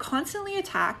 They're constantly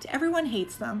attacked. Everyone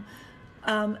hates them.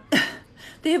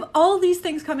 They have all these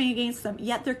things coming against them,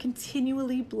 yet they're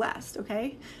continually blessed,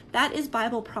 okay? That is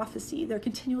Bible prophecy. They're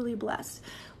continually blessed.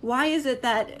 Why is it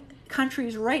that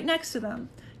countries right next to them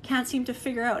can't seem to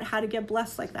figure out how to get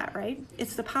blessed like that, right?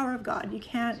 It's the power of God. You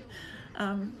can't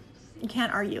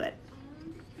argue it.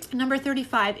 Number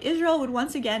 35, Israel would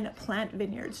once again plant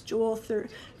vineyards. Joel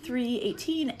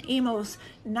 3:18, Amos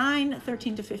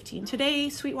 9:13-15. Today,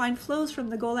 sweet wine flows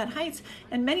from the Golan Heights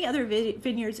and many other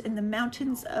vineyards in the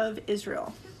mountains of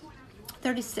Israel.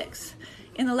 36,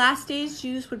 in the last days,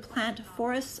 Jews would plant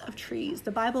forests of trees.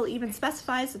 The Bible even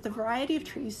specifies that the variety of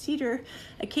trees, cedar,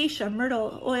 acacia,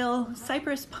 myrtle, oil,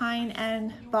 cypress, pine,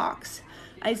 and box.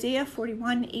 Isaiah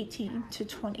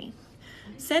 41:18-20.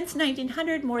 Since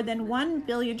 1900, more than 1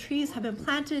 billion trees have been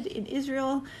planted in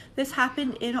Israel. This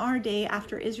happened in our day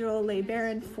after Israel lay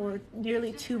barren for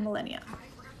nearly 2 millennia.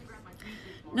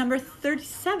 Number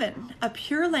 37, a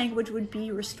pure language would be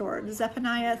restored.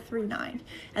 Zephaniah 3:9.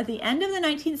 At the end of the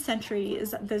 19th century,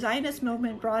 the Zionist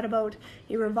movement brought about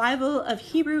a revival of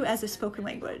Hebrew as a spoken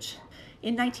language.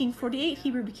 In 1948,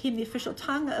 Hebrew became the official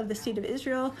tongue of the state of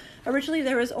Israel. Originally,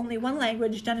 there was only one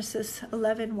language, Genesis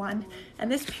 11:1,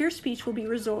 and this pure speech will be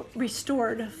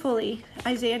restored fully,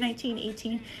 Isaiah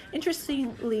 19:18.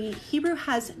 Interestingly, Hebrew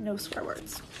has no swear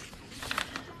words.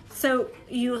 So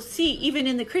you'll see, even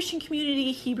in the Christian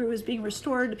community, Hebrew is being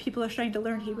restored. People are starting to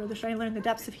learn Hebrew. They're starting to learn the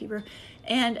depths of Hebrew,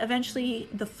 and eventually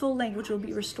the full language will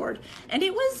be restored. And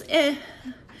it was,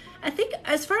 I think,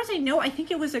 as far as I know, I think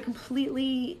it was a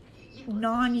completely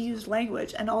non-used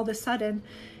language, and all of a sudden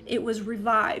it was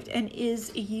revived and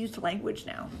is a used language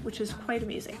now, which is quite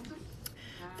amazing.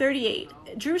 38,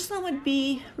 Jerusalem would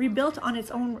be rebuilt on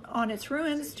its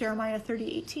ruins, Jeremiah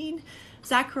 30:18,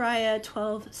 Zechariah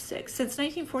 12:6. Since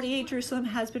 1948, Jerusalem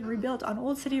has been rebuilt on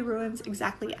old city ruins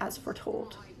exactly as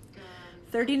foretold.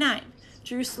 39,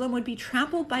 Jerusalem would be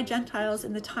trampled by Gentiles,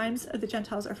 and the times of the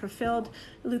Gentiles are fulfilled,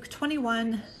 Luke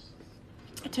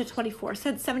 21-24.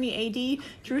 Since 70 AD,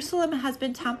 Jerusalem has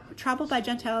been trampled by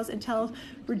Gentiles until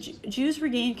Jews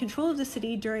regained control of the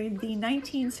city during the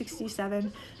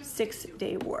 1967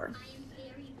 Six-Day War.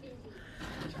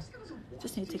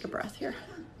 Just need to take a breath here.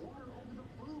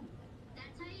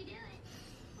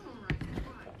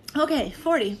 Okay,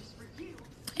 40.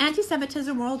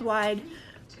 Anti-Semitism worldwide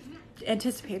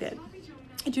anticipated.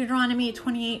 Deuteronomy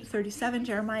 28:37,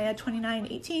 Jeremiah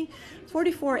 29:18,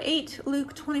 44:8,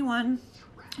 Luke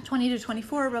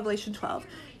 21:20-24, Revelation 12.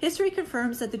 History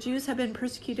confirms that the Jews have been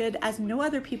persecuted as no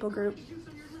other people group.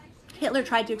 Hitler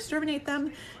tried to exterminate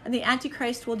them, and the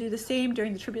Antichrist will do the same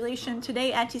during the tribulation.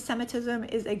 Today, anti-Semitism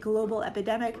is a global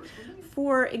epidemic.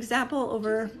 For example,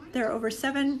 there are over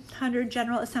 700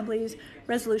 General Assembly's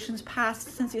resolutions passed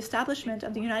since the establishment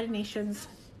of the United Nations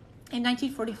in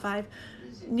 1945.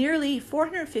 Nearly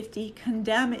 450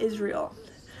 condemn Israel.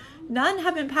 None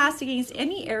have been passed against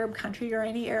any Arab country or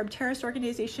any Arab terrorist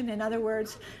organization. In other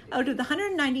words, out of the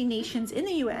 190 nations in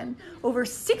the UN, over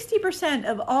 60%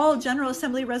 of all General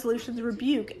Assembly resolutions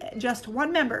rebuke just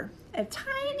one member, a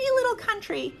tiny little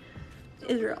country,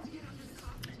 Israel.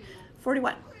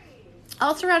 41.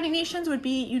 All surrounding nations would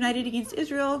be united against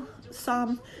Israel,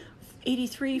 Psalm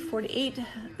 83:48,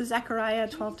 Zechariah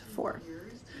 12:4.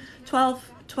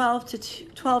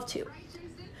 12:2.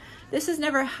 This has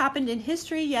never happened in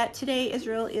history, yet today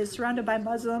Israel is surrounded by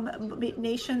Muslim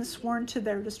nations sworn to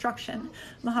their destruction.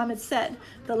 Muhammad said,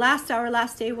 "The last hour,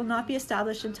 last day will not be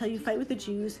established until you fight with the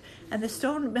Jews, and the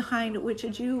stone behind which a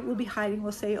Jew will be hiding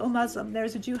will say, 'O Muslim, there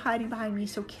is a Jew hiding behind me,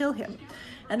 so kill him.'"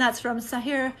 And that's from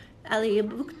Sahih Ali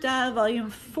Bukta, volume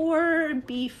 4,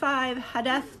 B5,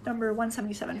 Hadith number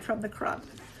 177 from the Quran.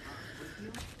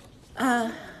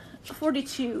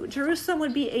 42. Jerusalem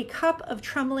would be a cup of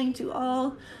trembling to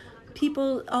all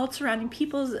surrounding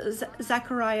peoples,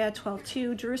 Zechariah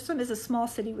 12:2. Jerusalem is a small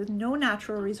city with no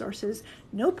natural resources,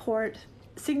 no port,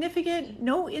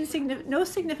 no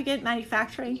significant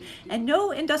manufacturing, and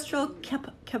no industrial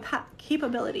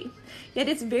capability. Yet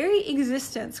its very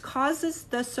existence causes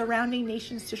the surrounding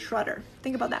nations to shudder.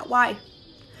 Think about that. Why?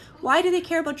 Why do they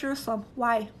care about Jerusalem?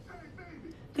 Why?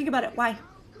 Think about it. Why?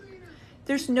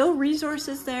 There's no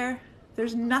resources there.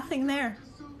 There's nothing there.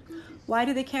 Why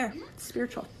do they care? It's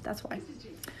spiritual. That's why.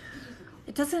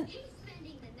 It doesn't...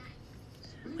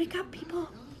 Wake up, people.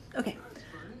 Okay.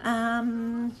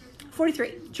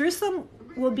 43. Jerusalem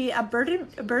will be a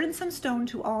burdensome stone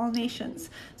to all nations.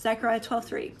 Zechariah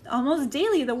 12:3. Almost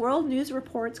daily, the world news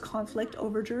reports conflict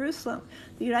over Jerusalem.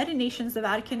 The United Nations, the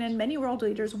Vatican, and many world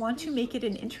leaders want to make it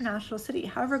an international city.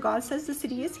 However, God says the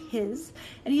city is His,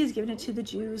 and He has given it to the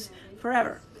Jews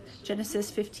forever.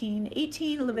 Genesis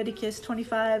 15:18, Leviticus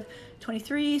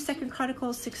 25:23, 2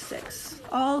 Chronicles 6:6.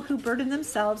 All who burden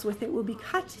themselves with it will be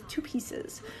cut to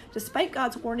pieces. Despite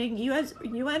God's warning,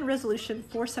 UN Resolution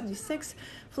 476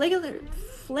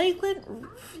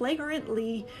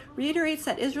 flagrantly reiterates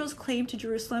that Israel's claim to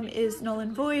Jerusalem is null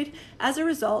and void. As a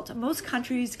result, most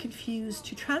countries refuse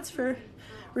to transfer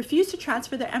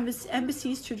their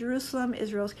embassies to Jerusalem,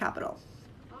 Israel's capital.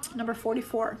 Number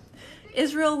 44,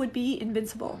 Israel would be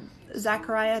invincible.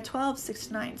 Zechariah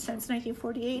 12:6-9. Since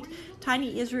 1948,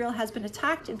 tiny Israel has been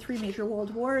attacked in 3 major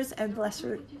world wars and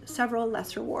several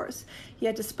lesser wars.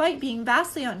 Yet, despite being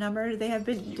vastly outnumbered, they have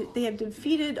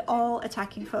defeated all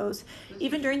attacking foes.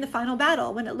 Even during the final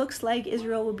battle, when it looks like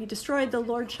Israel will be destroyed, the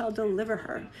Lord shall deliver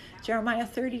her. Jeremiah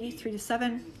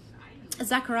 30:3-7.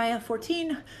 Zechariah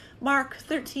 14, Mark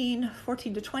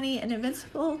 13:14-20. An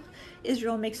invincible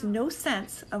Israel makes no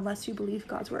sense unless you believe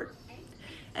God's word.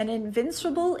 An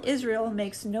invincible Israel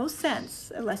makes no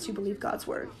sense unless you believe God's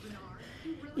word.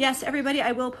 Yes, everybody,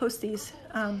 I will post these.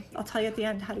 I'll tell you at the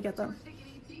end how to get them.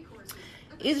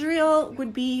 Israel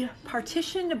would be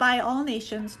partitioned by all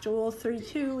nations, Joel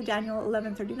 32, Daniel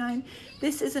 11:39.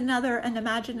 This is another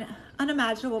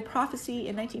unimaginable prophecy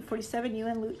in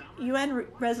 1947. UN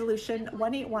Resolution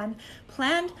 181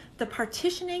 planned the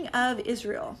partitioning of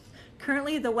Israel.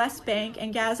 Currently, the West Bank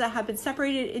and Gaza have been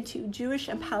separated into Jewish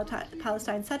and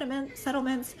Palestine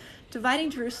settlements,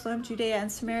 dividing Jerusalem, Judea,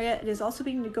 and Samaria. It is also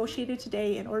being negotiated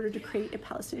today in order to create a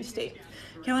Palestinian state.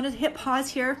 Okay, I want to hit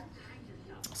pause here.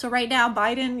 So right now,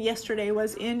 Biden yesterday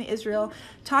was in Israel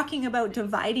talking about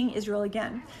dividing Israel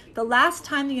again. The last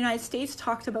time the United States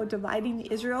talked about dividing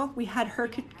Israel, we had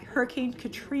Hurricane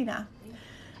Katrina.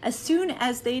 As soon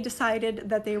as they decided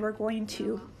that they were going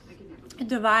to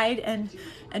divide and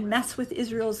mess with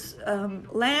Israel's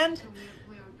land,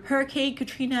 Hurricane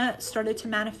Katrina started to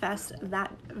manifest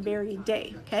that very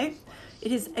day, okay?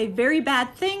 It is a very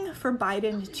bad thing for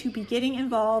Biden to be getting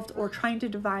involved or trying to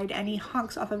divide any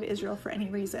hunks off of Israel for any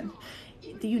reason.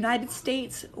 The United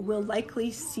States will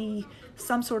likely see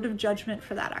some sort of judgment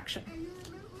for that action.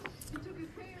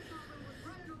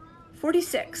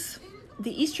 46.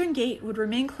 The Eastern Gate would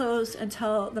remain closed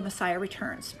until the Messiah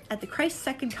returns. At the Christ's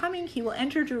second coming, he will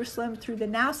enter Jerusalem through the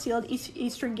now sealed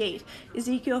Eastern Gate.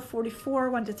 Ezekiel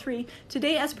 44, 1-3.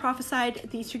 Today, as prophesied,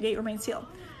 the Eastern Gate remains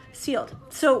sealed.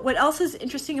 So what else is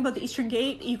interesting about the Eastern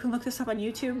Gate? You can look this up on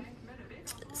YouTube.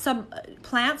 Some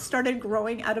plants started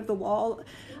growing out of the wall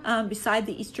beside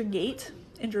the Eastern Gate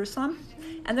in Jerusalem.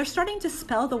 And they're starting to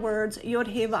spell the words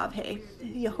Yod-Heh-Vav-Heh.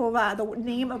 Jehovah, the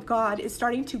name of God, is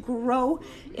starting to grow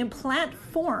in plant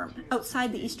form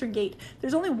outside the Eastern Gate.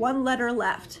 There's only one letter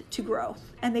left to grow,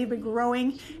 and they've been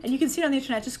growing. And you can see it on the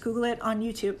internet. Just Google it on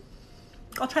YouTube.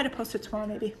 I'll try to post it tomorrow,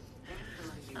 maybe.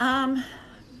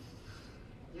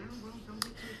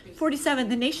 47.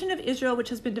 The nation of Israel, which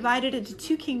has been divided into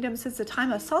 2 kingdoms since the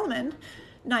time of Solomon,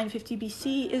 950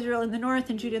 BC, Israel in the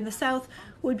north and Judah in the south,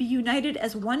 would be united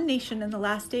as one nation in the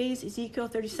last days, Ezekiel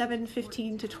 37,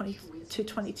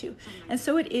 15-22. And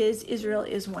so it is, Israel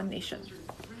is one nation.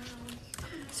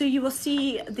 So you will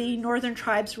see the northern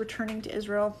tribes returning to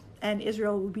Israel, and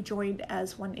Israel will be joined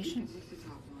as one nation.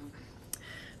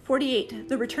 48.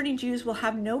 The returning Jews will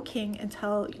have no king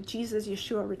until Jesus,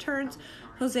 Yeshua, returns,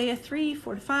 Hosea 3,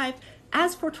 4-5.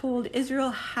 As foretold, Israel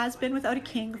has been without a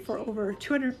king for over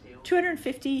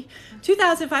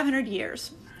 2,500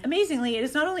 years. Amazingly, it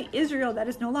is not only Israel that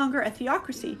is no longer a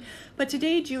theocracy, but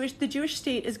today the Jewish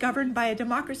state is governed by a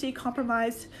democracy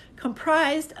comprised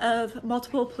of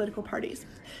multiple political parties.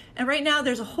 And right now,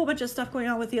 there's a whole bunch of stuff going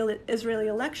on with the Israeli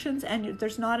elections, and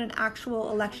there's not an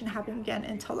actual election happening again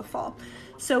until the fall.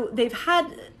 So they've had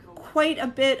quite a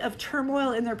bit of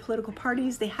turmoil in their political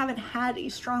parties. They haven't had a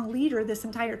strong leader this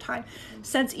entire time.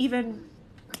 Since even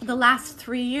the last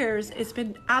 3 years, it's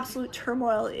been absolute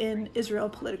turmoil in Israel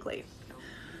politically.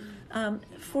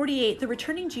 48. The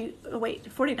returning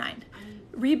 49.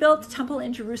 Rebuilt temple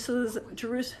in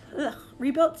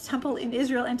rebuilt temple in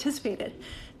Israel anticipated.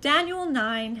 Daniel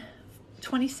 9,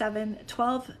 27,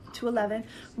 12-11.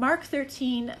 Mark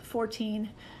 13, 14.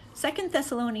 2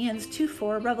 Thessalonians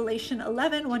 2:4, Revelation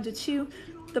 11, 1-2.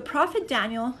 The prophet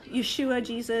Daniel, Yeshua,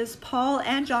 Jesus, Paul,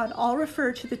 and John all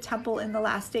refer to the temple in the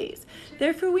last days.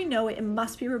 Therefore, we know it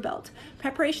must be rebuilt.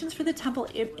 Preparations for the Temple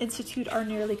Institute are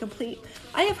nearly complete.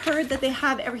 I have heard that they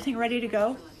have everything ready to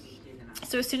go.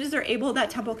 So as soon as they're able, that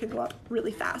temple can go up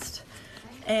really fast.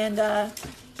 And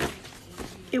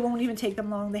it won't even take them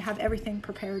long. They have everything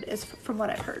prepared, from what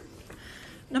I've heard.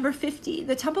 Number 50,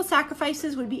 the temple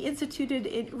sacrifices would be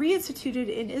reinstituted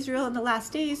in Israel in the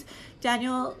last days.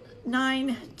 Daniel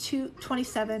 9 to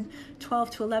 27,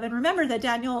 12 to 11. Remember that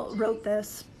Daniel wrote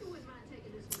this.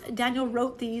 Daniel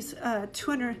wrote these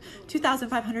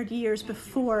 2,500 years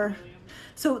before.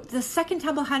 So the second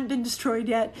temple hadn't been destroyed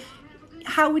yet.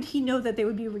 How would he know that they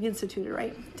would be reinstituted,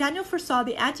 right? Daniel foresaw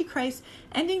the Antichrist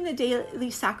ending the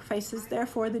daily sacrifices.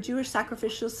 Therefore, the Jewish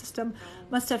sacrificial system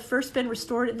must have first been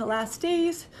restored in the last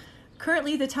days.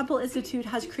 Currently, the Temple Institute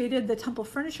has created the temple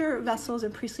furniture, vessels,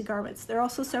 and priestly garments. There are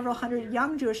also several hundred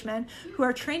young Jewish men who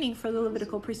are training for the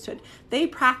Levitical priesthood. They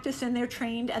practice and they're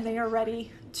trained and they are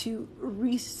ready to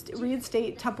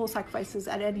reinstate temple sacrifices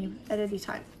at any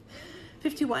time.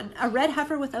 51. A red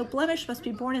heifer without blemish must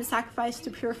be born and sacrificed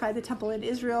to purify the temple in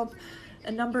Israel.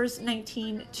 Numbers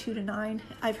 19, 2 to 9.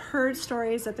 I've heard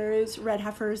stories that there is red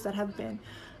heifers that have been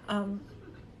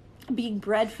being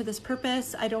bred for this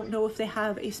purpose. I don't know if they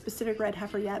have a specific red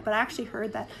heifer yet, but I actually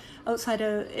heard that outside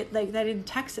of it, like that in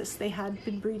Texas, they had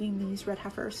been breeding these red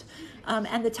heifers.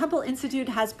 And the Temple Institute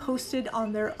has posted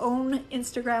on their own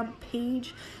Instagram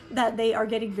page that they are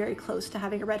getting very close to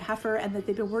having a red heifer and that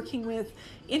they've been working with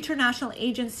international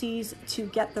agencies to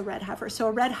get the red heifer. So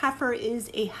a red heifer is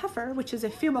a heifer, which is a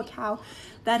female cow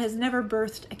that has never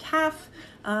birthed a calf,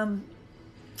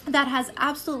 that has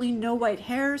absolutely no white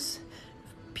hairs,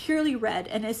 purely red.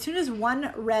 And as soon as one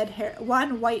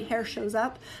white hair shows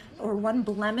up, or one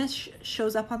blemish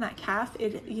shows up on that calf,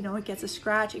 it gets a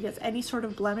scratch, it gets any sort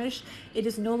of blemish, it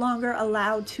is no longer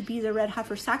allowed to be the red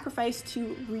heifer sacrifice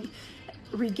to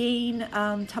regain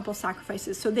temple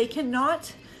sacrifices. So they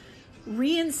cannot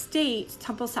reinstate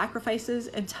temple sacrifices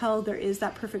until there is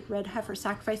that perfect red heifer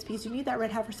sacrifice, because you need that red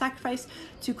heifer sacrifice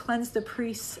to cleanse the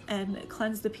priests and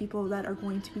cleanse the people that are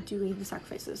going to be doing the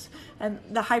sacrifices. And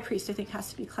the high priest, I think,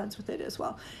 has to be cleansed with it as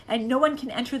well. And no one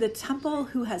can enter the temple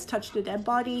who has touched a dead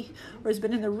body or has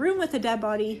been in the room with a dead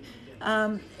body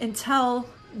until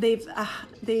they've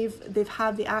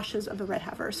had the ashes of the red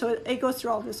heifer. So it goes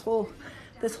through all this whole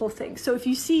thing. So if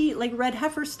you see like red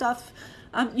heifer stuff,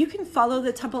 you can follow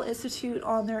the Temple Institute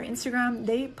on their Instagram.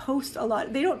 They post a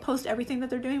lot. They don't post everything that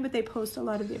they're doing, but they post a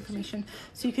lot of the information.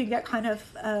 So you can get kind of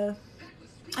a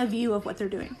view of what they're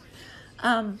doing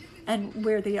and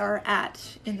where they are at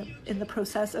in the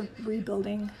process of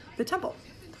rebuilding the temple.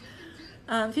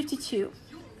 52.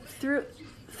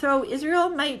 Though Israel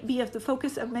might be of the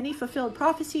focus of many fulfilled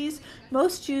prophecies,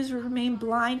 most Jews will remain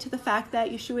blind to the fact that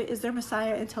Yeshua is their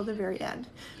Messiah until the very end.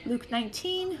 Luke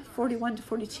 19, 41 to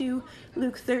 42,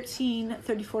 Luke 13,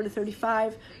 34 to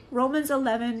 35, Romans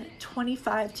 11,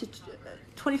 25 to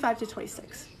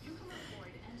 26.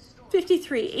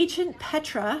 53. Ancient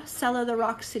Petra, Sela, the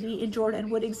rock city in Jordan,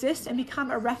 would exist and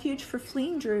become a refuge for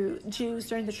fleeing Jews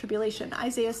during the tribulation.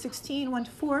 Isaiah 16, 1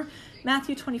 to 4,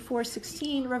 Matthew 24,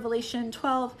 16, Revelation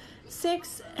 12,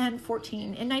 6 and 14.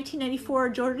 In 1994,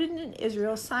 Jordan and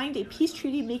Israel signed a peace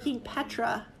treaty making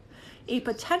Petra a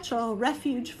potential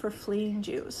refuge for fleeing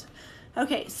Jews.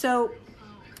 Okay, so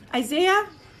Isaiah,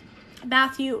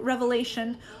 Matthew,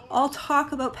 Revelation all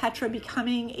talk about Petra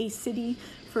becoming a city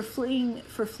for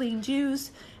fleeing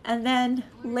Jews. And then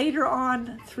later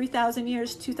on, 3,000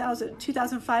 years,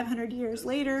 2,500 years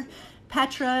later,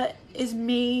 Petra is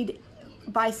made,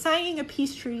 by signing a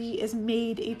peace treaty, is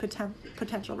made a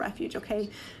potential refuge, okay?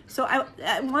 So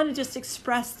I want to just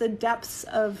express the depths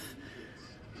of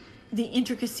the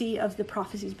intricacy of the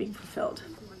prophecies being fulfilled.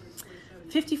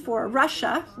 54.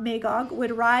 Russia, Magog,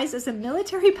 would rise as a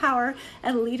military power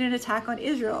and lead an attack on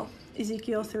Israel.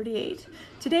 Ezekiel 38.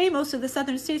 Today, most of the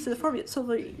southern states of the former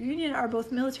Soviet Union are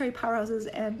both military powerhouses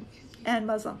and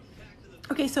Muslim.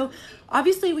 Okay, so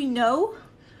obviously we know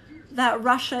that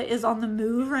Russia is on the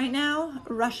move right now.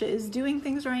 Russia is doing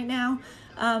things right now.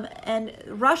 And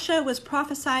Russia was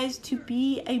prophesied to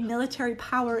be a military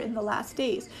power in the last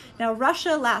days. Now,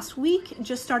 Russia last week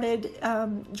just started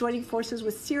joining forces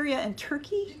with Syria and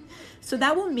Turkey. So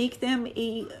that will make them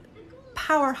a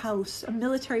powerhouse, a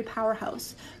military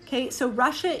powerhouse. Okay, so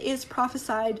Russia is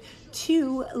prophesied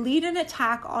to lead an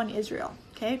attack on Israel.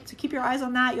 Okay, so keep your eyes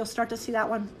on that. You'll start to see that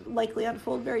one likely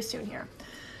unfold very soon here.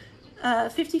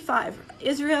 55.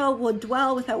 Israel will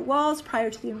dwell without walls prior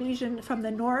to the invasion from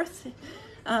the north.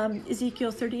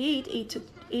 Ezekiel 38,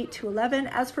 8 to 11.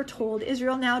 As foretold,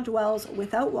 Israel now dwells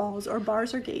without walls or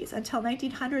bars or gates. Until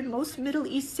 1900, most Middle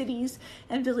East cities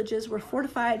and villages were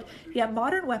fortified, yet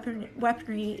modern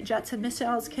weaponry, jets and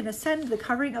missiles can ascend the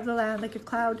covering of the land like a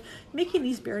cloud, making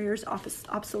these barriers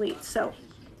obsolete. So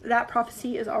that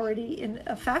prophecy is already in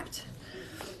effect.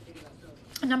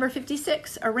 Number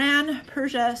 56, Iran,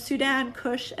 Persia, Sudan,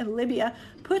 Kush, and Libya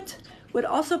would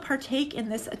also partake in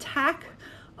this attack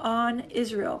on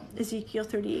Israel, Ezekiel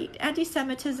 38.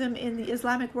 Anti-Semitism in the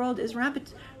Islamic world is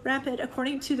rampant.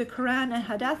 According to the Quran and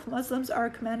Hadith, Muslims are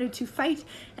commanded to fight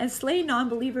and slay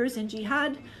non-believers in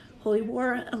jihad, holy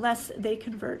war, unless they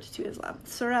convert to Islam.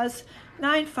 Surahs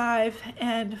 9:5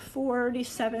 and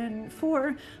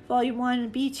 47:4, Volume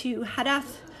 1, B2,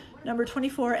 Hadith, number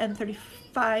 24 and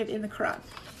 35 in the Quran.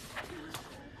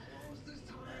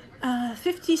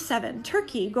 57,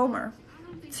 Turkey, Gomer.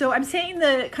 So I'm saying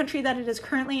the country that it is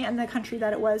currently and the country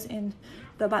that it was in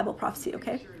the Bible prophecy,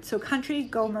 okay? So Turkey,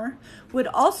 Gomer, would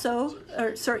also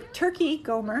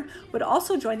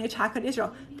join the attack on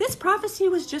Israel. This prophecy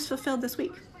was just fulfilled this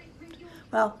week.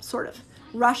 Well, sort of.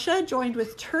 Russia joined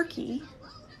with Turkey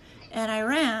and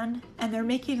Iran, and they're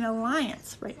making an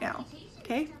alliance right now,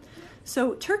 okay?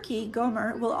 So Turkey,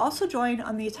 Gomer, will also join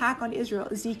on the attack on Israel,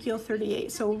 Ezekiel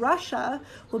 38. So Russia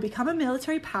will become a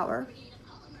military power,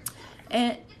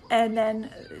 and then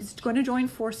it's going to join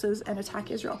forces and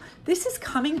attack Israel. This is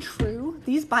coming true.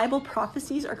 These Bible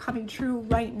prophecies are coming true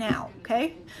right now,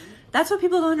 okay? That's what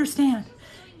people don't understand.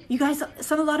 You guys,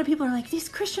 a lot of people are like, these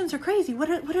Christians are crazy. What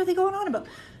are they going on about?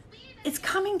 It's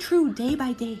coming true day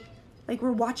by day. Like,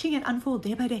 we're watching it unfold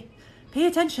day by day. Pay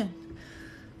attention.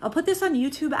 I'll put this on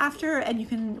YouTube after, and you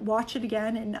can watch it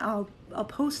again, and I'll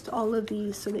post all of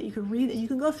these so that you can read, and you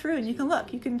can go through and you can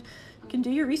look. You can do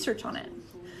your research on it.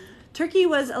 Turkey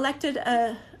was elected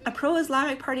a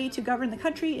pro-Islamic party to govern the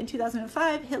country in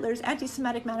 2005. Hitler's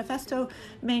anti-Semitic manifesto,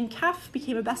 Mein Kampf,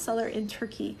 became a bestseller in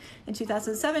Turkey. In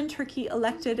 2007, Turkey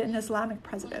elected an Islamic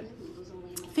president.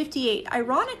 58.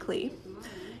 Ironically,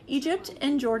 Egypt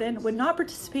and Jordan would not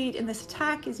participate in this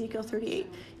attack, Ezekiel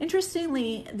 38.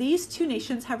 Interestingly, these two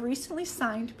nations have recently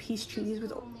signed peace treaties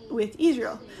with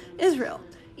Israel.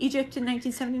 Egypt in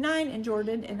 1979 and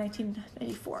Jordan in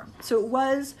 1994. So it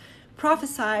was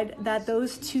prophesied that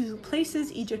those two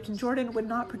places, Egypt and Jordan, would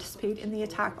not participate in the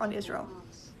attack on Israel.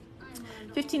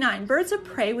 59. Birds of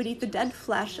prey would eat the dead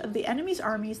flesh of the enemy's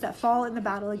armies that fall in the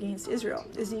battle against Israel,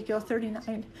 Ezekiel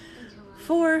 39.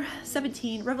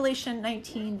 4:17, Revelation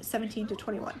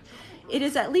 19:17-21. It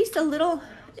is a little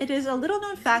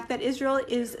known fact that Israel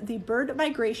is the bird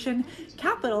migration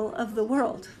capital of the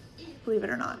world, believe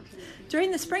it or not. During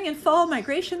the spring and fall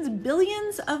migrations,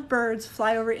 billions of birds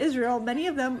fly over Israel, many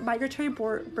of them migratory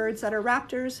birds that are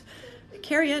raptors,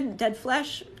 carrion, dead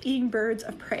flesh, eating birds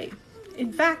of prey.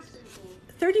 In fact,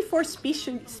 34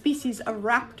 species of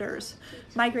raptors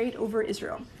migrate over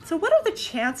Israel. So what are the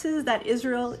chances that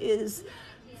Israel is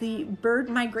the bird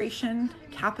migration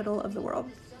capital of the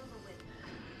world?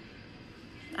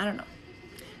 I don't know.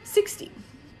 60.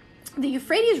 The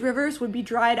Euphrates rivers would be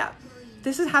dried up.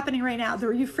 This is happening right now.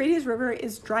 The Euphrates River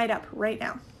is dried up right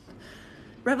now.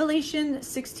 Revelation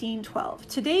 16:12.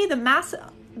 Today, the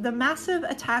massive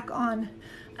attack on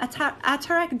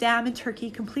Atarak Dam in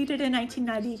Turkey, completed in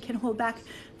 1990, can hold back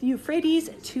the Euphrates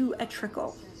to a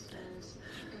trickle.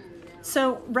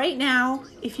 So right now,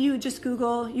 if you just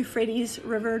Google Euphrates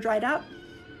River dried up,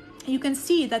 you can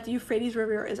see that the Euphrates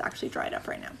River is actually dried up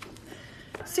right now.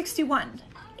 61.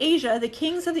 Asia, the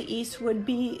kings of the East, would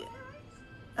be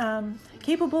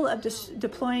capable of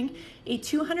deploying a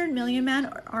 200 million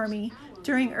man army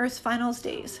during Earth's final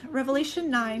days.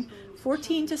 Revelation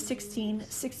 9:14-16,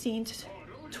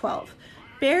 16-12.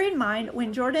 Bear in mind,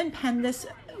 when John penned this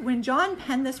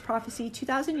prophecy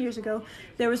 2,000 years ago,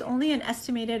 there was only an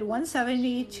estimated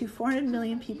 170 to 400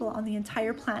 million people on the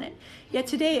entire planet. Yet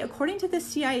today, according to the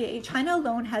CIA, China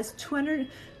alone has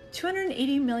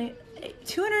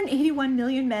 281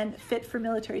 million men fit for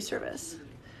military service.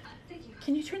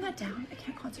 Can you turn that down? I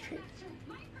can't concentrate.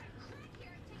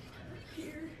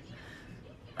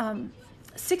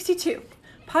 62.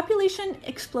 Population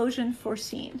explosion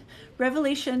foreseen.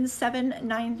 Revelation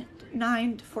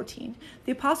 7:9-14.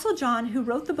 The Apostle John, who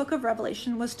wrote the book of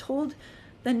Revelation, was told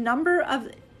the number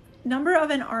of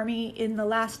an army in the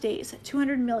last days,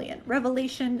 200 million.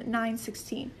 Revelation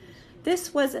 9:16.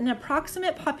 This was an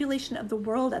approximate population of the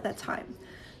world at that time.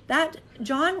 That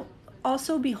John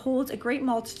also beholds a great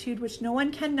multitude which no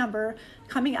one can number,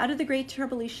 coming out of the great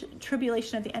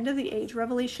tribulation at the end of the age.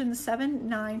 Revelation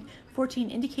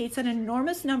 7:9-14 indicates an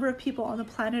enormous number of people on the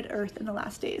planet Earth in the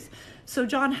last days. So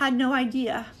John had no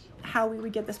idea how we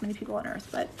would get this many people on Earth,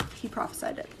 but he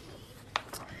prophesied it.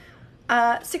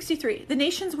 63. The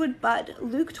nations would bud.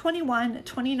 Luke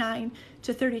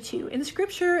 21:29-32. In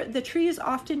Scripture, the tree is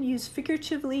often used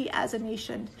figuratively as a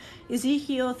nation.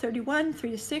 Ezekiel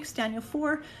 31:3-6, Daniel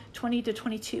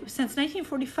 4:20-22. Since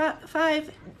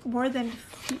 1945, more than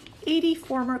 80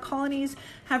 former colonies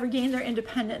have regained their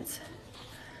independence.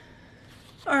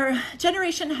 Our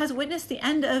generation has witnessed the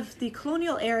end of the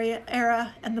colonial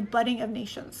era and the budding of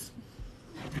nations.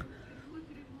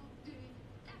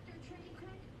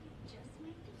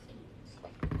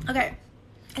 Okay,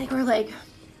 I think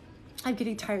I'm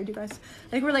getting tired, you guys. I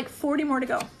think we're 40 more to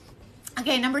go.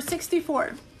 Okay, number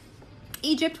 64.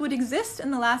 Egypt would exist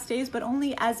in the last days, but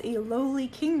only as a lowly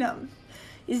kingdom.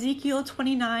 Ezekiel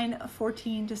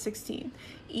 29:14-16.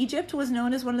 Egypt was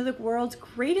known as one of the world's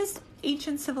greatest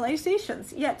ancient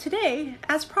civilizations. Yet today,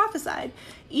 as prophesied,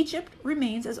 Egypt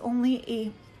remains as only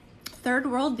a third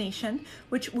world nation,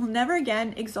 which will never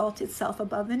again exalt itself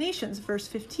above the nations. Verse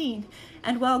 15.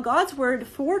 And while God's word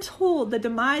foretold the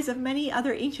demise of many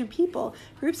other ancient people,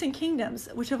 groups, and kingdoms,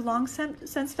 which have long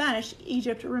since vanished,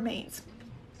 Egypt remains.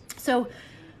 So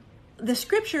the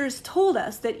scriptures told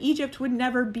us that Egypt would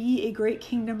never be a great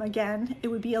kingdom again. It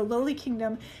would be a lowly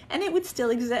kingdom, and it would still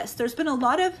exist. There's been a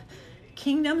lot of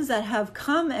kingdoms that have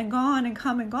come and gone and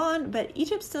come and gone, but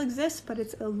Egypt still exists, but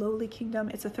it's a lowly kingdom.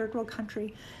 It's a third world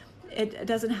country. It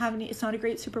doesn't have it's not a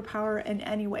great superpower in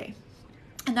any way.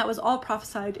 And that was all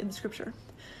prophesied in the scripture.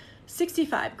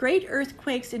 65. Great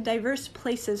earthquakes in diverse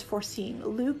places foreseen.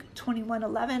 Luke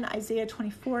 21:11, Isaiah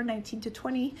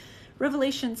 24:19-20,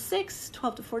 Revelation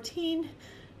 6:12-14,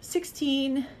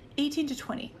 16,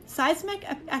 18-20. Seismic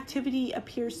activity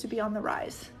appears to be on the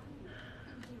rise.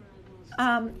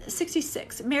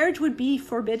 66. Marriage would be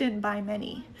forbidden by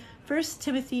many. 1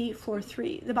 Timothy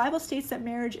 4:3. The Bible states that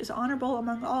marriage is honorable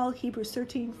among all. Hebrews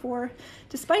 13:4.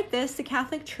 Despite this, the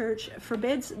Catholic Church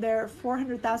forbids their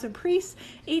 400,000 priests,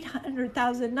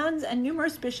 800,000 nuns, and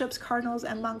numerous bishops, cardinals,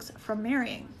 and monks from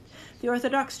marrying. The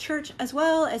Orthodox Church, as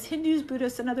well as Hindus,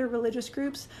 Buddhists, and other religious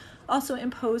groups, also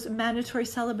impose mandatory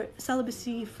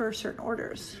celibacy for certain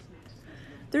orders.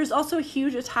 There's also a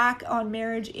huge attack on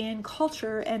marriage in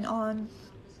culture and on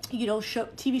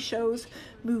TV shows,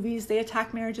 movies. They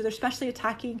attack marriage. They're especially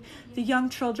attacking the young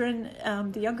children,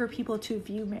 the younger people, to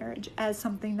view marriage as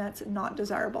something that's not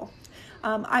desirable.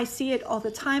 I see it all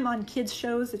the time on kids'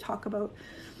 shows. They talk about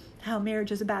how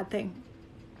marriage is a bad thing.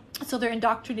 So they're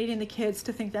indoctrinating the kids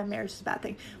to think that marriage is a bad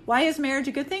thing. Why is marriage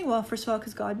a good thing? Well, first of all,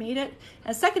 because God made it.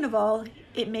 And second of all,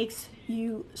 it makes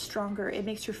you stronger. It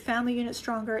makes your family unit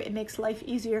stronger. It makes life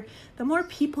easier. The more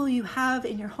people you have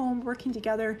in your home working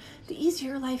together, the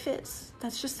easier life is.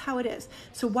 That's just how it is.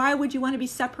 So why would you want to be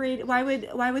separated? Why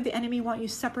would the enemy want you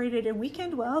separated and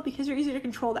weakened? Well, because you're easier to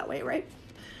control that way, right?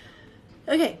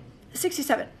 Okay.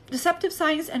 67. Deceptive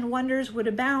signs and wonders would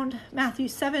abound. Matthew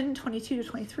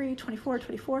 7:22-23,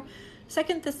 24-24,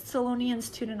 2 Thessalonians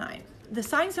 2-9. The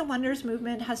signs and wonders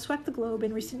movement has swept the globe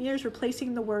in recent years,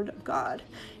 replacing the word of God.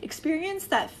 Experience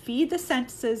that feed the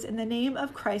senses in the name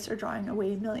of Christ are drawing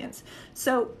away millions.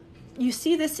 So you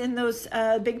see this in those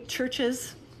big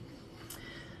churches.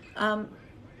 You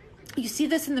see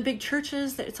this in the big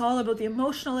churches, that it's all about the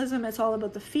emotionalism. It's all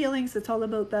about the feelings. It's all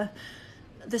about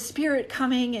the spirit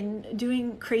coming and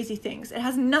doing crazy things. It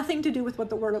has nothing to do with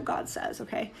what the word of God says,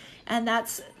 okay? And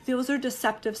those are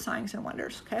deceptive signs and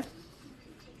wonders, okay?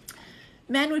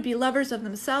 Men would be lovers of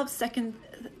themselves, 2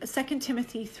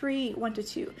 Timothy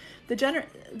 3:1-2.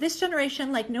 This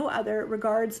generation, like no other,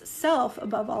 regards self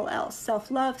above all else.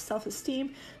 Self-love,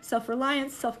 self-esteem,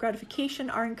 self-reliance,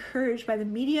 self-gratification are encouraged by the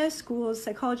media, schools,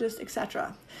 psychologists,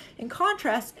 etc. In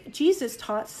contrast, Jesus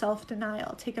taught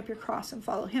self-denial. Take up your cross and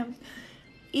follow him.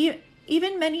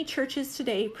 Even many churches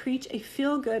today preach a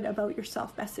feel-good about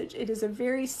yourself message. It is a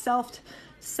very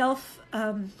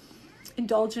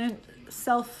self-indulgent,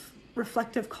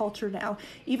 self-reflective culture now.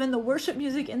 Even the worship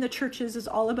music in the churches is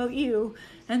all about you,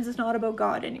 and it's not about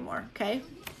God anymore, okay?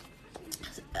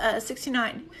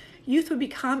 69. Youth would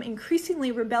become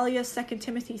increasingly rebellious, 2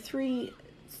 Timothy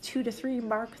 3:2-3,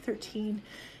 Mark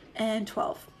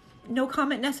 13:12. No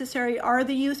comment necessary. Are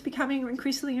the youth becoming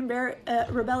increasingly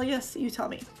rebellious? You tell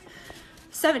me.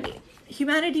 70.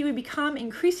 Humanity would become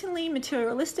increasingly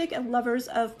materialistic and lovers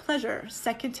of pleasure.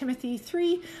 2 Timothy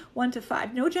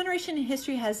 3:1-5. No generation in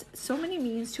history has so many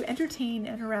means to entertain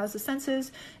and arouse the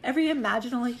senses. Every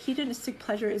imaginable hedonistic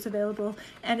pleasure is available,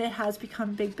 and it has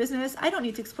become big business. I don't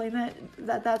need to explain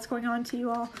that's going on to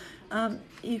you all.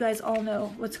 You guys all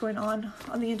know what's going on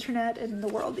the internet and in the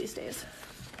world these days.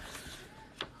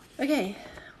 Okay,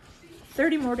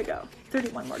 31 more to go.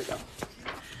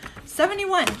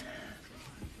 71.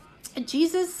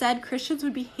 Jesus said Christians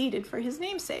would be hated for his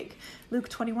namesake. Luke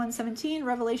 21:17,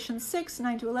 Revelation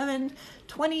 6:9-11,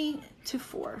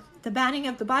 20-4. The banning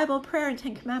of the Bible, prayer, and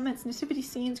 10 Commandments, nativity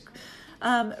scenes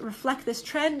reflect this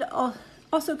trend.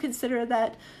 Also consider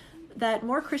that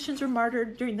more Christians were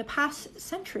martyred during the past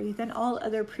century than all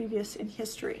other previous in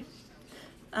history.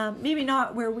 Maybe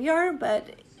not where we are,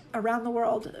 but around the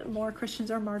world, more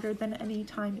Christians are martyred than any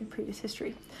time in previous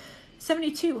history.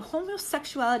 72,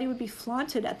 homosexuality would be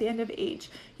flaunted at the end of age.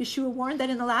 Yeshua warned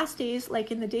that in the last days,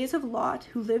 like in the days of Lot,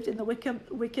 who lived in the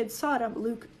wicked Sodom,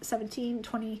 Luke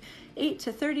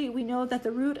 17:28-30, we know that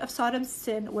the root of Sodom's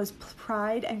sin was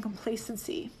pride and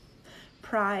complacency.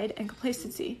 Pride and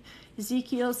complacency.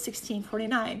 Ezekiel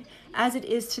 16:49, as it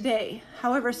is today.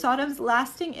 However, Sodom's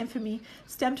lasting infamy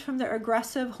stemmed from their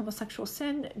aggressive homosexual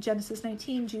sin, Genesis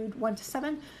 19, Jude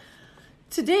 1-7.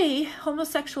 Today,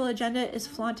 homosexual agenda is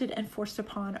flaunted and forced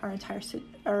upon our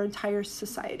entire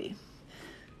society.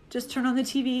 Just turn on the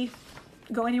TV,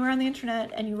 go anywhere on the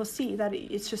internet, and you will see that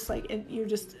it's just like you're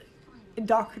just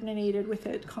indoctrinated with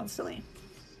it constantly.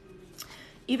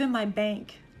 Even my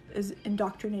bank is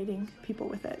indoctrinating people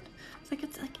with it.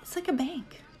 It's like a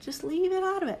bank. Just leave it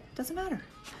out of it. Doesn't matter.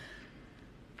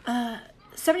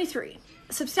 73.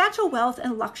 Substantial wealth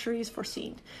and luxuries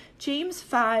foreseen. James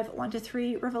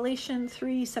 5:1-3, Revelation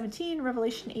 3:17,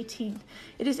 Revelation 18.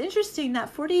 It is interesting that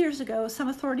 40 years ago, some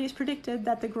authorities predicted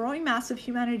that the growing mass of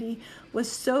humanity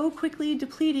was so quickly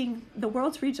depleting the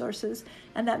world's resources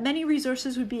and that many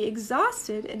resources would be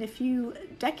exhausted in a few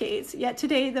decades. Yet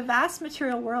today, the vast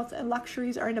material wealth and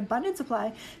luxuries are in abundant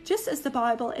supply, just as the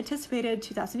Bible anticipated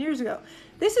 2,000 years ago.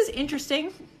 This is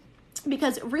interesting,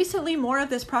 because recently more of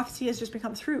this prophecy has just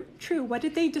become true. What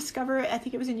did they discover? I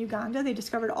think it was in Uganda. They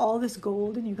discovered all this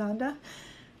gold in Uganda.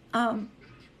 And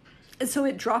so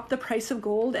it dropped the price of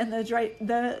gold and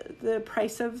the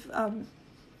price of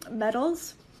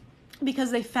metals, because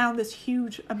they found this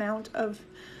huge amount of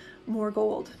more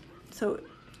gold. So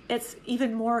it's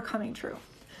even more coming true.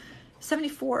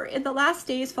 74. In the last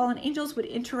days, fallen angels would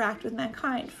interact with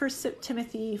mankind. 1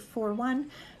 Timothy 4:1,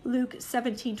 Luke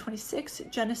 17:26,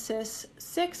 Genesis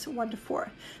 6:1-4.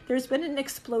 There's been an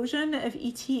explosion of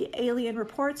ET alien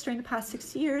reports during the past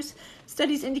 6 years.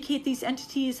 Studies indicate these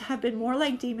entities have been more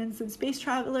like demons than space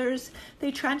travelers.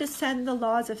 They transcend the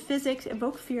laws of physics,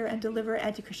 invoke fear, and deliver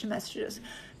anti-Christian messages.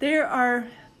 There are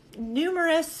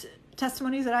numerous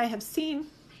testimonies that I have seen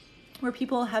where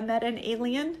people have met an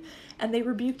alien and they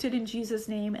rebuked it in Jesus'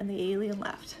 name and the alien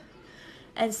left.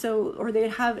 And so, or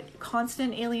they'd have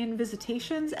constant alien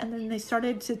visitations, and then they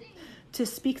started to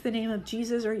speak the name of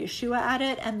Jesus or Yeshua at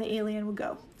it, and the alien would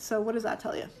go. So what does that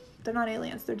tell you? They're not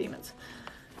aliens, they're demons.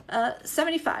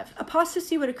 75.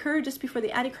 Apostasy would occur just before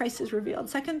the Antichrist is revealed.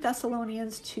 2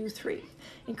 Thessalonians 2:3.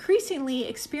 Increasingly,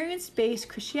 experience-based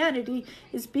Christianity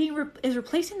is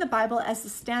replacing the Bible as the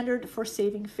standard for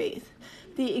saving faith.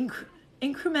 The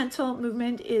incremental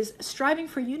movement is striving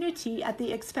for unity at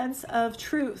the expense of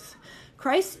truth.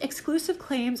 Christ's exclusive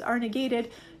claims are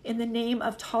negated in the name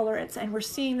of tolerance, and we're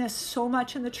seeing this so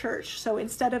much in the church. So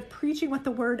instead of preaching what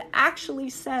the word actually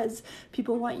says,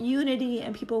 people want unity,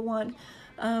 and people want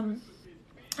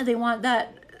they want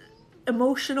that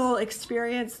emotional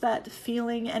experience, that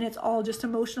feeling, and it's all just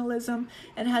emotionalism,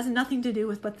 and it has nothing to do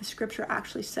with what the scripture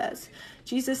actually says.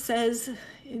 Jesus says,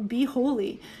 be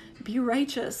holy, be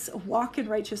righteous, walk in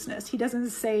righteousness. He doesn't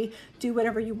say, do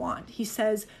whatever you want. He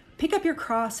says, pick up your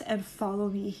cross and follow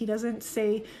me. He doesn't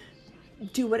say,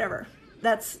 do whatever.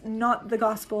 That's not the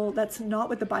gospel. That's not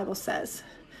what the Bible says.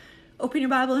 Open your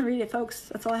Bible and read it, folks.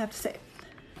 That's all I have to say.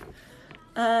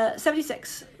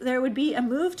 76. There would be a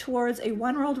move towards a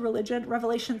one-world religion,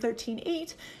 Revelation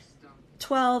 13:8,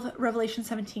 12, Revelation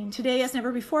 17. Today, as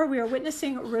never before, we are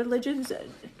witnessing religions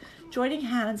joining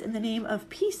hands in the name of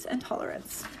peace and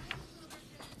tolerance.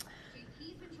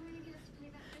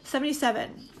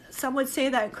 77. Some would say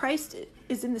that Christ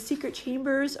is in the secret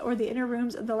chambers or the inner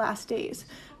rooms of the last days.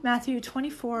 Matthew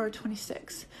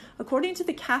 24:26. According to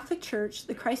the Catholic Church,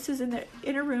 the Christ is in the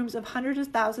inner rooms of hundreds of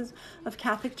thousands of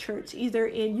Catholic churches, either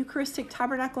in Eucharistic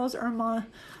tabernacles or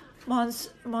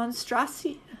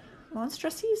monstrosities?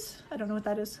 I don't know what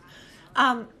that is.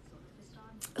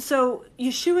 So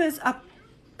Yeshua is up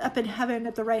in heaven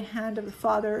at the right hand of the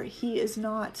Father. He is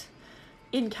not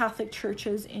in Catholic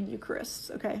churches in Eucharists,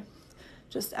 okay?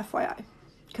 Just FYI.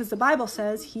 Because the Bible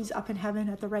says he's up in heaven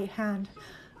at the right hand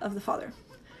of the Father.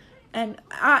 And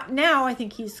now I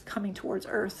think he's coming towards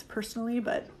earth personally,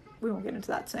 but we won't get into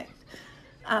that tonight.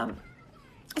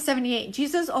 78.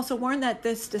 Jesus also warned that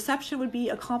this deception would be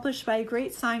accomplished by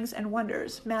great signs and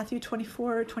wonders. Matthew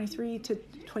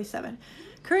 24:23-27.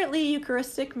 Currently,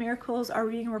 Eucharistic miracles are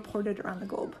being reported around the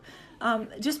globe.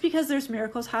 Just because there's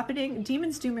miracles happening,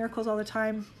 demons do miracles all the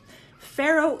time.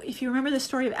 Pharaoh, if you remember the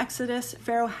story of Exodus,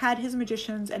 Pharaoh had his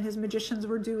magicians, and his magicians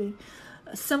were doing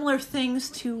similar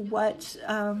things to what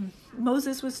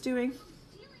Moses was doing,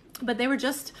 but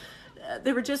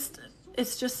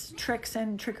it's just tricks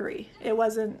and trickery. It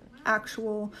wasn't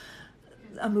actual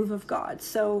a move of God.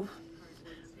 So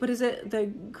what is it?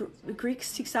 The Greeks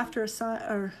seeks after a sign,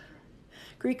 or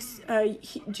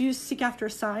Jews seek after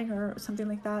a sign, or something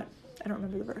like that. I don't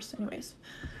remember the verse. Anyways.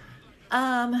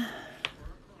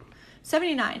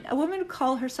 79. A woman would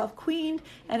call herself queen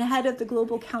and head of the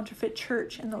global counterfeit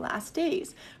church in the last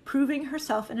days, proving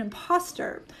herself an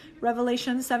imposter.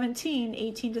 Revelation 17,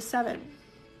 18-7.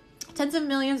 Tens of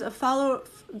millions followed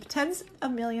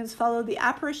the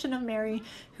apparition of Mary,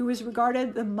 who was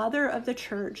regarded the mother of the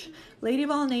church, lady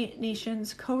of all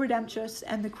nations, co-redemptress,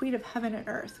 and the queen of heaven and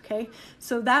earth. Okay,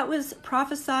 so that was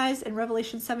prophesied in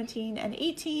Revelation 17 and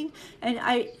 18, and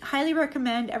I highly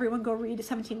recommend everyone go read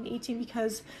 17 and 18,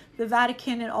 because the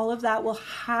Vatican and all of that will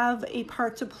have a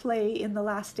part to play in the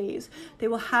last days. They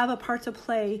will have a part to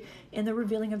play in the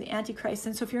revealing of the Antichrist.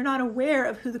 And so if you're not aware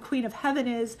of who the queen of heaven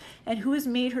is and who has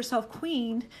made herself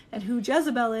queen and who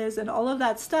Jezebel is and all of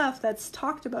that stuff that's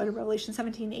talked about in Revelation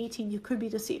 17 and 18, you could be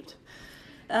deceived.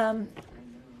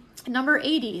 Number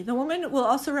 80, the woman will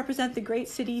also represent the great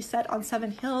city set on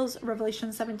 7 hills,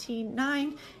 Revelation 17,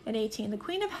 9 and 18. The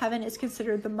Queen of Heaven is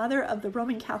considered the mother of the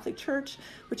Roman Catholic Church,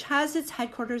 which has its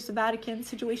headquarters, the Vatican,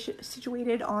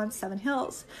 situated on 7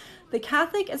 hills. The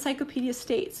Catholic Encyclopedia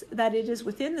states that it is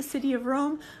within the city of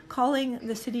Rome, calling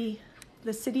the city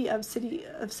of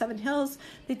 7 hills,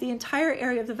 that the entire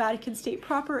area of the Vatican state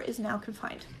proper is now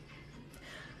confined.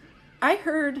 I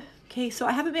heard, so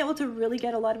I haven't been able to really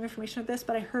get a lot of information of this,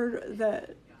 but I heard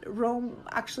that Rome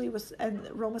was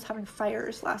having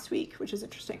fires last week, which is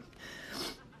interesting.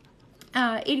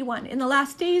 81. In the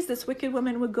last days, this wicked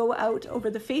woman would go out over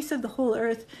the face of the whole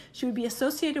earth. She would be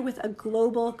associated with a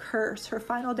global curse. Her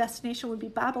final destination would be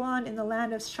Babylon in the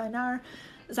land of Shinar.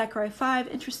 Zechariah 5.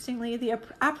 Interestingly, the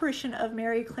apparition of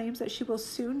Mary claims that she will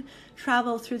soon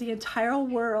travel through the entire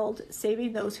world,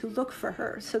 saving those who look for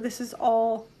her. So this is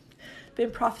all been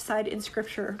prophesied in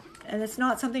scripture, and it's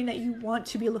not something that you want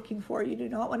to be looking for. You do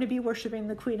not want to be worshiping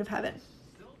the Queen of Heaven.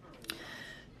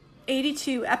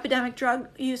 82. Epidemic drug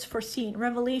use foreseen.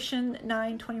 Revelation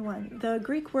 9:21. The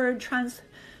Greek word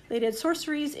translated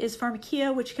sorceries is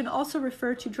pharmakia, which can also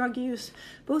refer to drug use,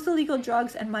 both illegal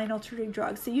drugs and mind-altering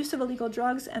drugs. The use of illegal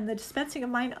drugs and the dispensing of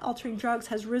mind-altering drugs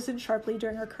has risen sharply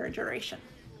during our current generation.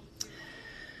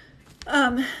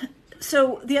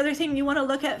 So the other thing you want to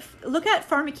look at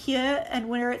pharmakia and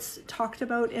where it's talked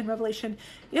about in Revelation.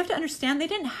 You have to understand they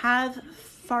didn't have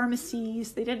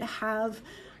pharmacies. They didn't have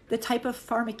the type of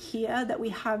pharmakia that we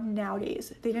have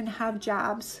nowadays. They didn't have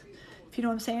jabs, if you know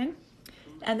what I'm saying.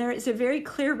 And there is a very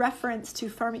clear reference to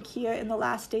pharmakia in the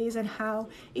last days and how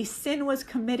a sin was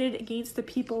committed against the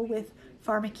people with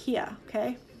pharmakia,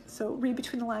 okay? So read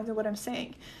between the lines of what I'm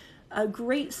saying. A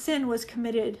great sin was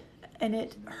committed and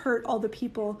it hurt all the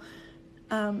people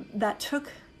that took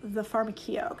the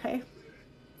pharmakia, okay?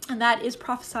 And that is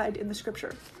prophesied in the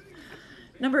scripture.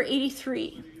 Number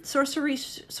 83,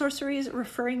 sorceries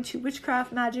referring to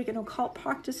witchcraft, magic, and occult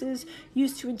practices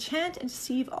used to enchant and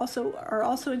deceive are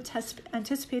also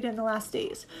anticipated in the last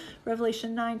days.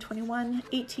 Revelation 9:21,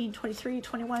 18:23,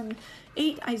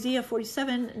 21:8, Isaiah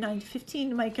 47,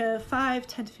 9-15, Micah 5,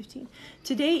 10-15.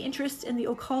 Today, interest in the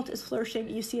occult is flourishing.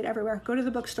 You see it everywhere. Go to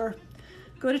the bookstore.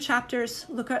 Go to chapters.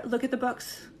 Look at the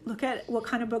books. Look at what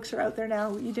kind of books are out there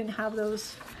now. You didn't have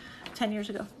those 10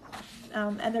 years ago.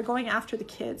 And they're going after the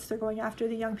kids. They're going after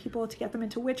the young people to get them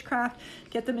into witchcraft,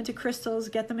 get them into crystals,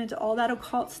 get them into all that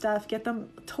occult stuff, get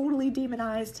them totally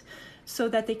demonized so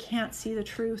that they can't see the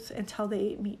truth until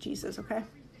they meet Jesus, okay?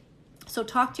 So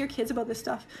talk to your kids about this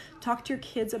stuff. Talk to your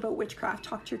kids about witchcraft.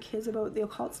 Talk to your kids about the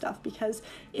occult stuff because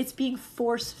it's being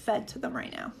force-fed to them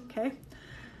right now, okay?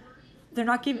 They're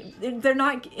not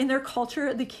in their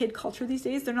culture, the kid culture these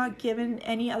days, they're not given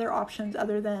any other options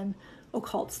other than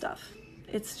occult stuff.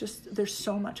 It's just, there's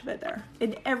so much of it there.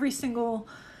 In every single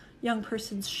young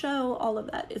person's show, all of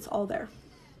that, it's all there.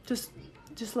 Just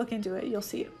look into it. You'll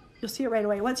see it. You'll see it right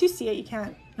away. Once you see it, you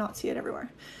can't not see it everywhere.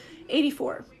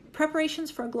 84. Preparations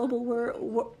for a global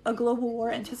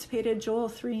war anticipated. Joel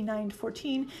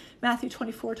 3:9-14, Matthew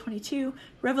 24:22,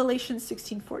 Revelation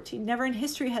 16:14. Never in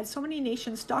history had so many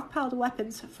nations stockpiled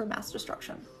weapons for mass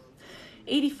destruction.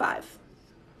 85.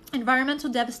 Environmental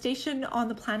devastation on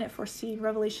the planet foreseen.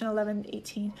 Revelation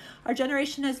 11:18. Our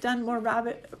generation has done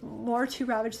more to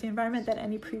ravage the environment than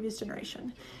any previous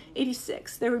generation.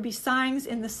 86. There would be signs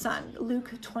in the sun.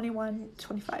 Luke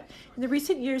 21:25. In the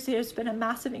recent years, there's been a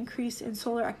massive increase in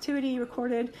solar activity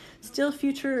recorded. Still,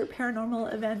 future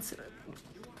paranormal events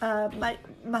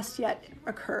must yet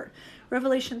occur.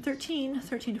 Revelation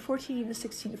 13:13-14,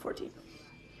 16-14.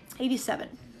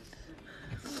 87.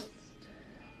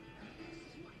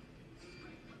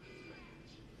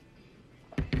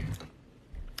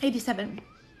 87.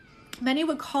 Many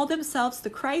would call themselves the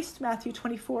Christ, Matthew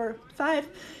 24:5.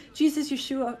 Jesus,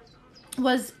 Yeshua,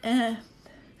 was a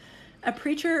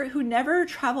preacher who never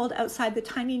traveled outside the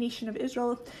tiny nation of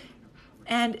Israel,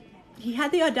 and he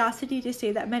had the audacity to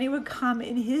say that many would come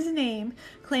in his name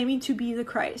claiming to be the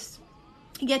Christ.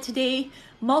 Yet today,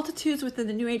 multitudes within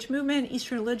the New Age movement,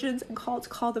 Eastern religions, and cults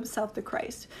call themselves the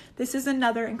Christ. This is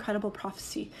another incredible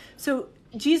prophecy. So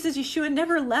Jesus, Yeshua,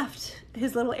 never left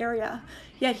his little area,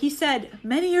 yet he said,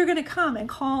 many are going to come and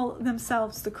call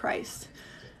themselves the Christ.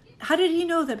 How did he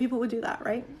know that people would do that,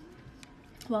 right?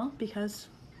 Well, because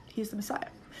he's the Messiah.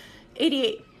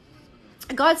 88.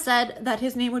 God said that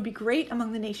his name would be great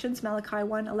among the nations, Malachi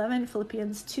 1:11,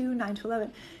 Philippians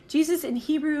 2:9-11. Jesus in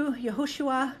Hebrew,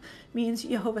 Yehoshua, means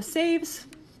Jehovah saves.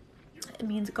 It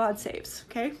means God saves,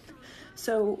 okay?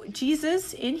 So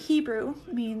Jesus in Hebrew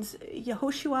means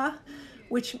Yehoshua,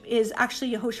 which is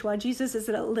actually Yehoshua. Jesus is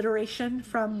an alliteration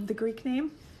from the Greek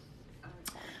name.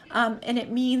 And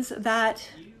it means that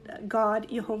God,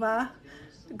 Jehovah,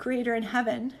 greater in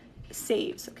heaven,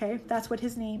 saves, okay? That's what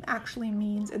his name actually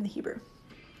means in the Hebrew.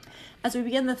 As we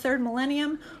begin the third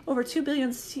millennium, over 2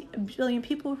 billion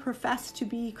people profess to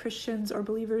be Christians or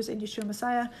believers in Yeshua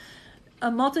Messiah. A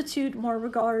multitude more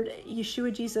regard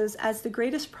Yeshua Jesus as the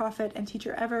greatest prophet and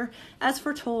teacher ever. As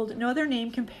foretold, no other name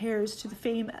compares to the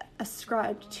fame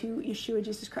ascribed to Yeshua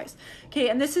Jesus Christ. Okay,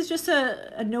 and this is just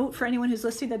a note for anyone who's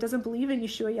listening that doesn't believe in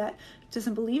Yeshua yet,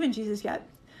 doesn't believe in Jesus yet.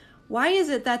 Why is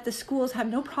it that the schools have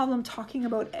no problem talking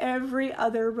about every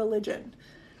other religion?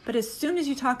 But as soon as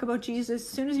you talk about Jesus, as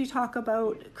soon as you talk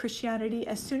about Christianity,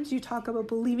 as soon as you talk about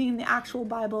believing in the actual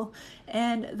Bible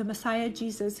and the Messiah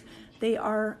Jesus, they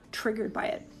are triggered by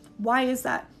it. Why is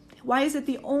that? Why is it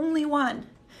the only one?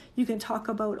 You can talk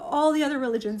about all the other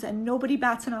religions and nobody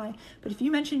bats an eye. But if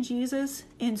you mention Jesus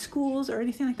in schools or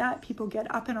anything like that, people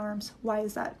get up in arms. Why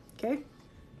is that? Okay?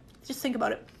 Just think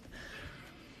about it.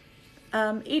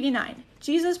 89.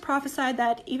 Jesus prophesied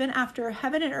that even after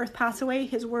heaven and earth pass away,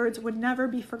 his words would never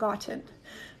be forgotten.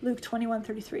 Luke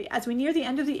 21:33. As we near the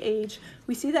end of the age,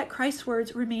 we see that Christ's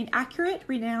words remain accurate,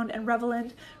 renowned, and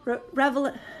relevant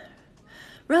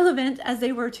as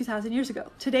they were 2,000 years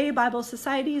ago. Today, Bible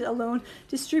societies alone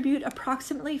distribute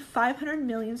approximately 500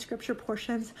 million scripture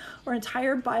portions or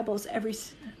entire Bibles every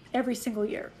single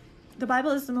year. The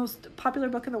Bible is the most popular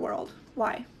book in the world.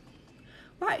 Why?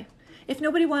 Why? If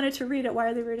nobody wanted to read it, why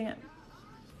are they reading it?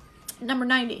 Number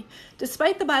 90.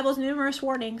 Despite the Bible's numerous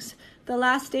warnings, the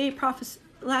last day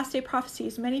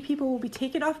prophecies, many people will be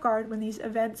taken off guard when these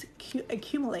events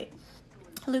accumulate.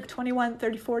 Luke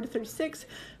 21:34-36,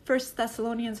 1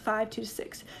 Thessalonians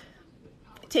 5:2-6.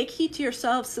 Take heed to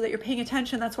yourselves so that you're paying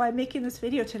attention. That's why I'm making this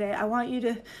video today. I want you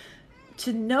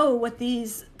to know what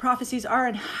these prophecies are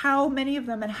and how many of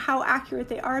them and how accurate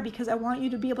they are, because I want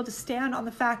you to be able to stand on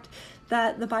the fact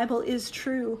that the Bible is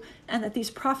true and that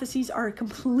these prophecies are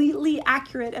completely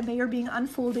accurate and they are being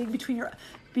unfolding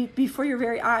before your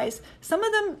very eyes. Some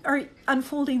of them are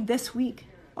unfolding this week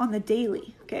on the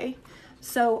daily, okay?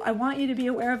 So I want you to be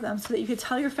aware of them so that you can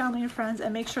tell your family and friends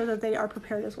and make sure that they are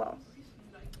prepared as well.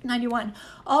 91.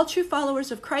 All true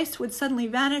followers of Christ would suddenly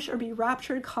vanish or be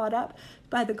raptured, caught up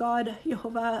by the God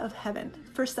Jehovah of heaven.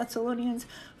 1 Thessalonians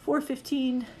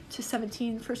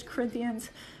 4:15-17, 1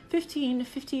 Corinthians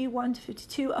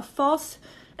 15:51-52. A false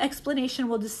explanation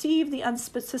will deceive the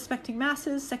unsuspecting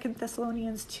masses. 2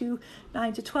 Thessalonians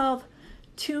 2:9-12.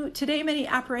 Today, many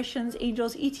apparitions,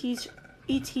 angels, ETs,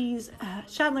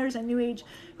 Chandlers, and New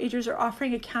Agers are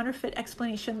offering a counterfeit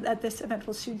explanation that this event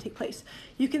will soon take place.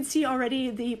 You can see already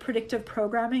the predictive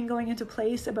programming going into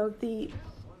place about the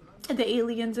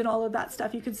aliens and all of that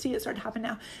stuff. You can see it start to happen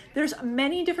now. There's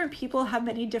many different people have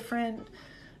many different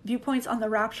viewpoints on the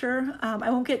rapture. I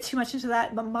won't get too much into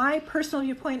that, but my personal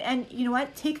viewpoint, and you know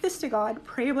what, take this to God,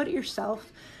 pray about it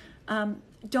yourself.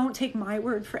 Don't take my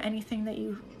word for anything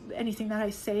that I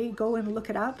say. Go and look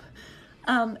it up.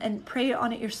 And pray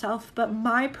on it yourself. But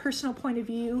my personal point of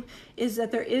view is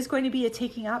that there is going to be a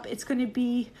taking up. It's going to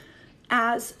be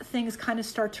as things kind of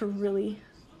start to really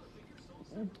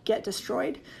get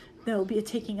destroyed. There'll be a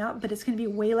taking up, but it's going to be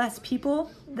way less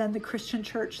people than the Christian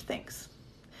church thinks.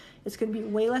 It's going to be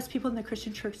way less people than the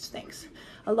Christian church thinks.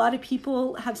 A lot of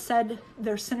people have said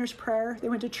their sinner's prayer. They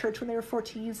went to church when they were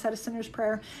 14, said a sinner's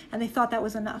prayer, and they thought that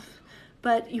was enough.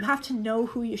 But you have to know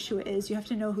who Yeshua is. You have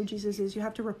to know who Jesus is. You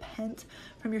have to repent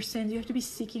from your sins. You have to be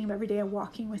seeking him every day and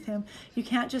walking with him. You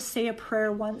can't just say a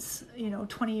prayer once,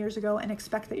 20 years ago and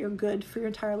expect that you're good for your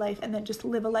entire life and then just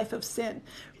live a life of sin,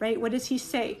 right? What does he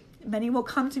say? Many will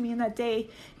come to me in that day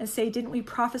and say, didn't we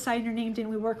prophesy in your name?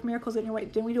 Didn't we work miracles in your way?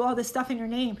 Didn't we do all this stuff in your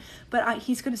name? But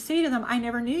he's going to say to them, I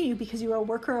never knew you, because you were a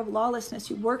worker of lawlessness.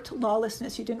 You worked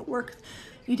lawlessness. You didn't work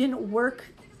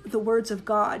the words of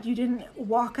God. You didn't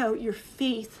walk out your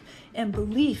faith and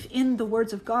belief in the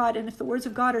words of God. And if the words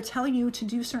of God are telling you to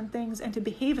do certain things and to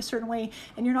behave a certain way,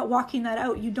 and you're not walking that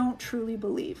out, you don't truly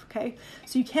believe, okay?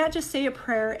 So you can't just say a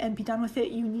prayer and be done with it.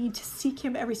 You need to seek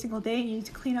him every single day. You need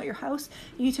to clean out your house.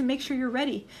 You need to make sure you're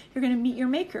ready. You're going to meet your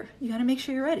maker. You got to make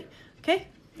sure you're ready, okay?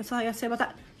 That's all I got to say about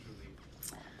that.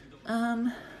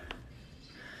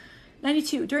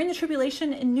 92, during the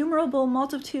tribulation, innumerable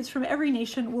multitudes from every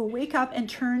nation will wake up and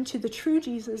turn to the true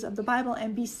Jesus of the Bible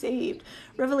and be saved.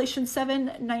 Revelation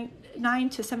 7, 9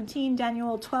 to 17,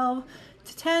 Daniel 12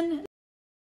 to 10,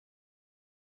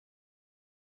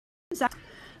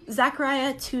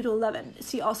 Zechariah 2 to 11.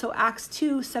 See also Acts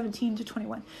 2, 17 to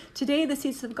 21. Today, the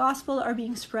seeds of the gospel are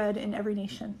being spread in every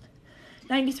nation.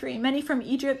 93, many from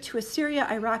Egypt to Assyria,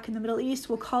 Iraq, and the Middle East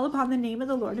will call upon the name of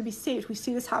the Lord and be saved. We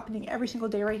see this happening every single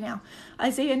day right now.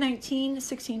 Isaiah 19,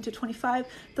 16 to 25,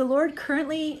 the Lord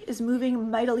currently is moving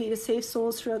mightily to save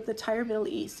souls throughout the entire Middle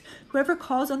East. Whoever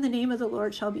calls on the name of the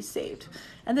Lord shall be saved.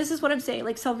 And this is what I'm saying,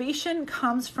 like salvation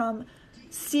comes from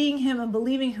seeing him and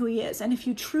believing who he is. And if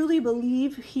you truly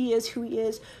believe he is who he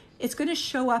is, it's going to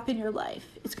show up in your life.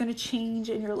 It's going to change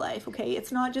in your life, okay?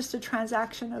 It's not just a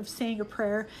transaction of saying a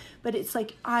prayer, but it's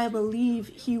like, I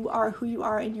believe you are who you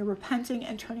are, and you're repenting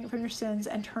and turning from your sins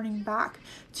and turning back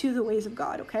to the ways of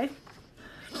God, okay?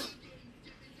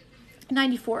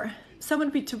 94. Some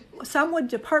would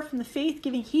depart from the faith,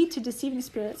 giving heed to deceiving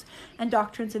spirits and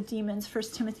doctrines of demons.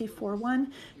 1 Timothy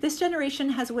 4:1. This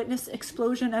generation has witnessed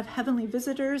explosion of heavenly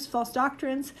visitors, false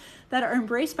doctrines that are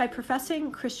embraced by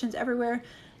professing Christians everywhere,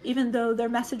 even though their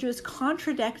messages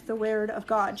contradict the word of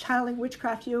God. Channeling,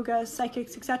 witchcraft, yoga,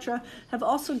 psychics, etc. have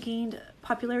also gained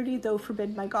popularity, though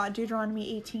forbidden by God.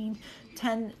 Deuteronomy 18,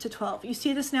 10 to 12. You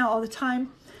see this now all the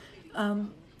time.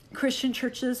 Christian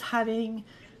churches having,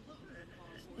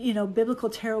 biblical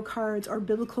tarot cards or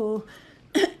biblical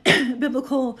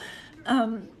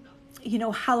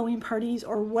Halloween parties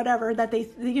or whatever that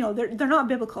they're not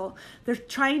biblical. They're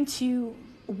trying to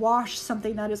wash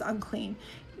something that is unclean.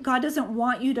 God doesn't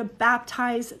want you to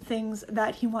baptize things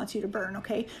that he wants you to burn,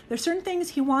 okay? There's certain things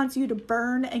he wants you to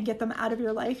burn and get them out of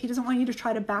your life. He doesn't want you to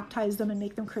try to baptize them and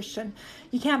make them Christian.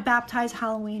 You can't baptize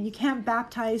Halloween. You can't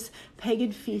baptize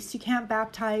pagan feasts. You can't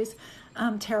baptize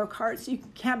tarot cards. You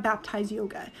can't baptize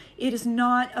yoga. It is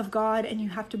not of God, and you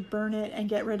have to burn it and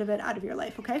get rid of it out of your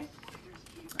life, okay?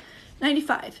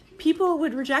 95. People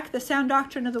would reject the sound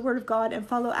doctrine of the word of God and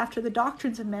follow after the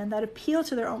doctrines of men that appeal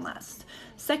to their own lust.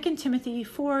 2 Timothy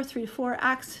 4, 3-4,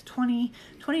 Acts 20,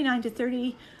 29 to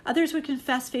 30. Others would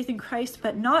confess faith in Christ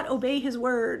but not obey his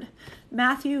word.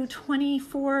 Matthew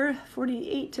 24,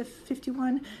 48 to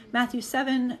 51. Matthew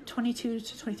 7, 22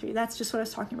 to 23. That's just what I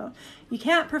was talking about. You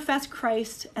can't profess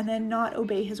Christ and then not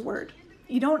obey his word.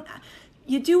 You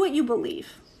do what you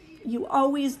believe. You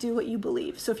always do what you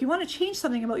believe. So if you want to change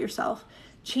something about yourself,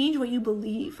 change what you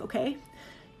believe, okay?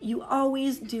 You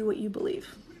always do what you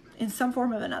believe in some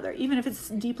form or another, even if it's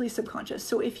deeply subconscious.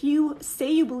 So if you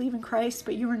say you believe in Christ,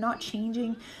 but you are not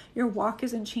changing, your walk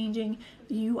isn't changing,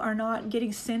 you are not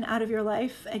getting sin out of your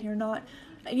life, and you're not,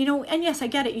 and yes, I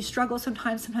get it. You struggle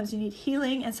sometimes. Sometimes you need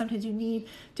healing, and sometimes you need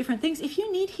different things. If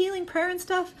you need healing prayer and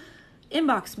stuff,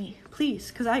 inbox me, please,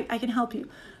 because I can help you.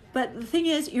 But the thing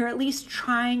is, you're at least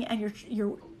trying, and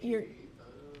you're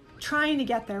trying to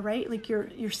get there, right? Like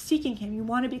you're seeking him. You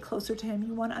want to be closer to him.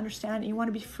 You want to understand, and you want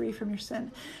to be free from your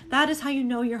sin. That is how you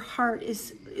know your heart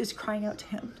is crying out to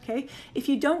him, okay? If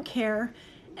you don't care,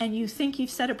 and you think you've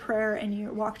said a prayer and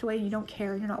you walked away and you don't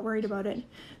care, you're not worried about it,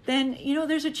 then,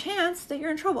 there's a chance that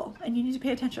you're in trouble and you need to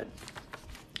pay attention.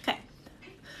 Okay.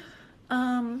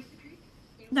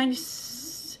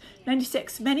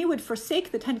 96. Many would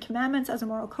forsake the 10 Commandments as a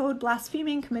moral code,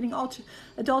 blaspheming, committing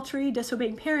adultery,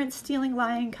 disobeying parents, stealing,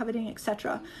 lying, coveting,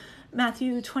 etc.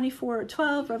 Matthew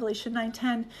 24:12, Revelation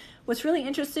 9:10. What's really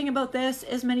interesting about this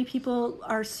is many people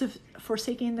are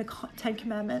forsaking the 10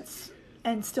 Commandments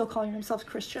and still calling themselves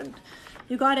Christian.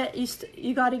 You gotta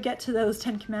get to those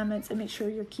 10 Commandments and make sure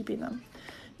you're keeping them.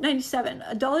 97.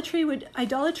 Idolatry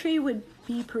would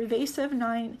be pervasive.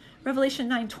 Revelation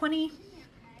 9:20.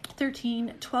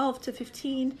 13, 12 to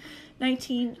 15,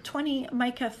 19, 20,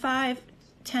 Micah 5,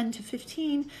 10 to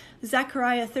 15,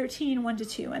 Zechariah 13, 1 to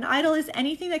 2. An idol is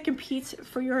anything that competes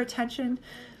for your attention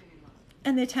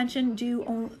and the attention due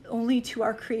only to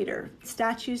our Creator.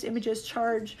 Statues, images,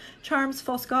 charms,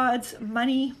 false gods,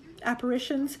 money,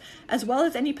 apparitions, as well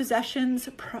as any possessions,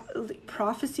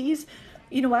 prophecies,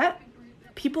 You know what?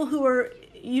 People who are,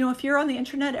 if you're on the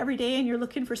internet every day and you're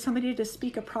looking for somebody to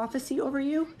speak a prophecy over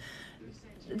you,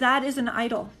 that is an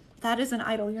idol. That is an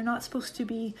idol. You're not supposed to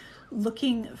be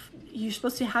you're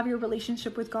supposed to have your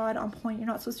relationship with God on point. You're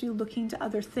not supposed to be looking to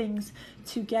other things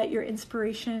to get your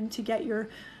inspiration, to get your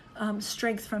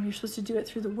strength from. You're supposed to do it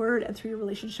through the word and through your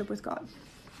relationship with God.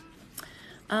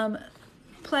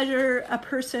 Pleasure, a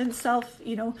person, self,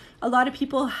 a lot of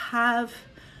people have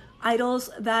idols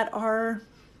that are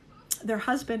their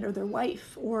husband or their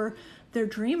wife, or their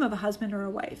dream of a husband or a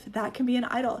wife. That can be an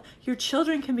idol. Your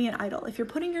children can be an idol. If you're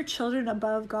putting your children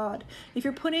above God, if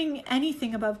you're putting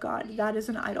anything above God, that is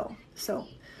an idol. So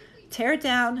tear it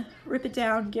down, rip it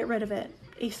down, get rid of it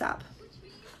ASAP.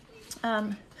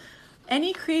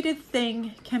 Any created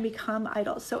thing can become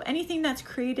idols. So anything that's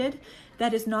created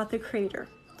that is not the creator.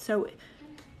 So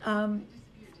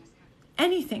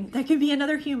anything that can be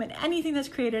another human, anything that's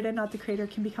created and not the creator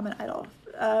can become an idol.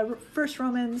 1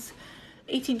 Romans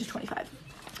 18-25.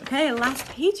 Okay, last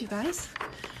page, you guys.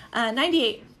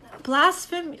 98.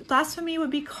 Blasphemy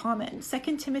would be common.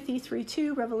 2 Timothy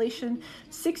 3:2, Revelation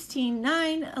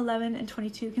 16:9, 11, and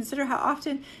 22. Consider how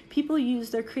often people use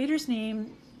their creator's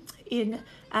name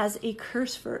as a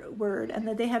curse word, and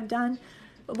that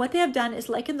what they have done is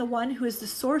liken the one who is the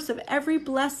source of every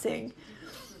blessing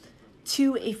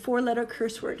to a 4-letter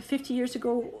curse word. 50 years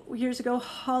ago,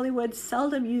 Hollywood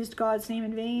seldom used God's name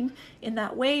in vain in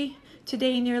that way.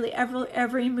 Today, nearly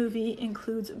every movie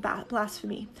includes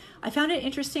blasphemy. I found it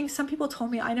interesting. Some people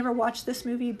told me, I never watched this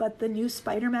movie, but the new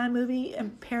Spider-Man movie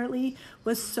apparently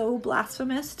was so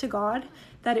blasphemous to God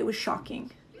that it was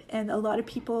shocking. And a lot of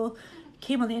people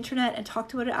came on the internet and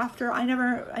talked about it after. I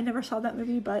never saw that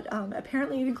movie, but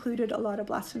apparently it included a lot of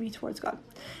blasphemy towards God.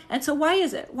 And so why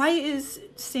is it? Why is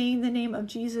saying the name of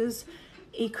Jesus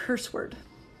a curse word?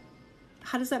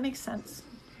 How does that make sense?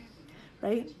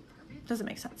 Right? Doesn't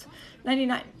make sense.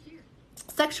 99.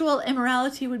 Sexual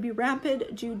immorality would be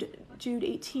rampant. Jude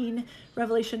 18,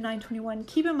 Revelation 9:21.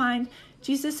 Keep in mind,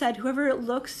 Jesus said, whoever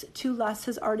looks to lust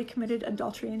has already committed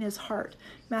adultery in his heart.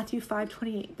 Matthew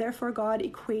 5:28. Therefore, God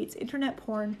equates internet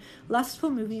porn, lustful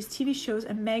movies, TV shows,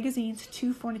 and magazines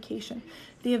to fornication.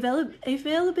 The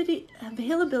availability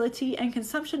and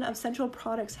consumption of sensual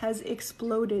products has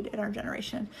exploded in our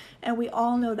generation. And we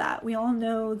all know that. We all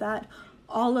know that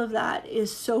all of that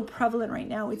is so prevalent right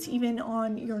now. It's even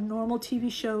on your normal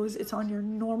TV shows. It's on your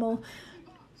normal...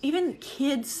 Even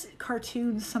kids'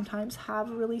 cartoons sometimes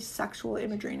have really sexual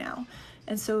imagery now.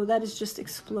 And so that has just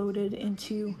exploded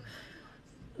into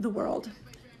the world.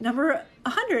 Number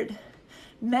 100.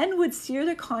 Men would sear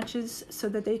their conscience so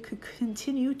that they could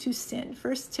continue to sin.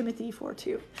 1 Timothy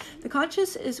 4:2. The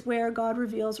conscience is where God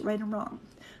reveals right and wrong.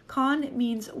 Con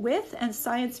means with, and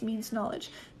science means knowledge.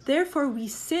 Therefore, we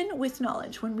sin with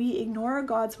knowledge when we ignore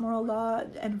God's moral law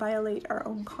and violate our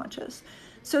own conscience.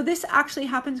 So this actually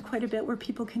happens quite a bit, where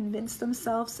people convince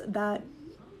themselves that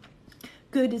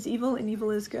good is evil and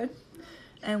evil is good.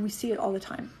 And we see it all the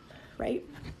time, right?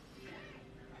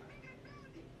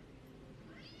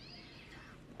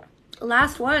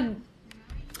 Last one,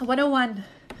 101.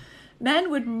 Men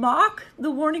would mock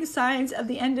the warning signs of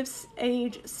the end of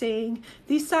age, saying,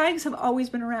 these signs have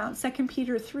always been around. 2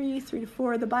 Peter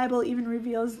 3:3-4, the Bible even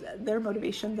reveals their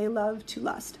motivation. They love to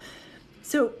lust.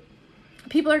 So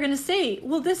people are going to say,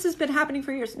 well, this has been happening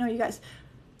for years. No, you guys,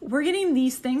 we're getting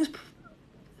these things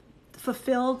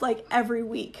fulfilled like every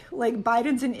week. Like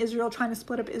Biden's in Israel trying to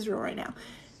split up Israel right now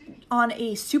on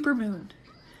a super moon,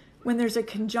 when there's a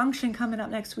conjunction coming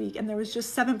up next week, and there was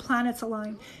just 7 planets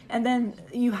aligned. And then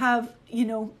you have,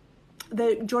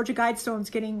 the Georgia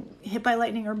Guidestones getting hit by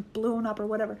lightning or blown up or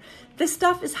whatever. This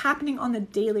stuff is happening on the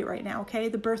daily right now, okay?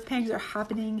 The birth pangs are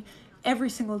happening every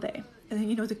single day. And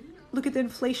then, look at the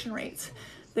inflation rates.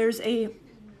 There's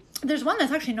one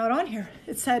that's actually not on here.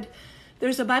 It said,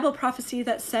 there's a Bible prophecy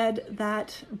that said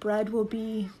that bread will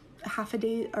be half a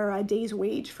day or a day's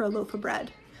wage for a loaf of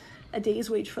bread. A day's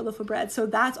wage for a loaf of bread. So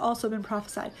that's also been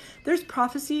prophesied. There's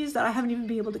prophecies that I haven't even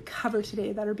been able to cover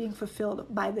today that are being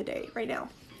fulfilled by the day right now.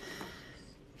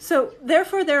 So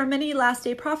therefore, there are many last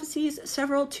day prophecies,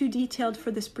 several too detailed for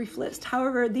this brief list.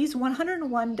 However, these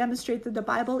 101 demonstrate that the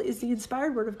Bible is the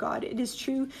inspired word of God. It is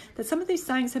true that some of these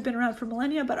signs have been around for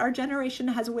millennia, but our generation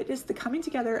has witnessed the coming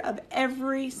together of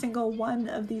every single one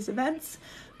of these events.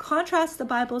 Contrast the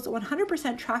Bible's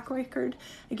 100% track record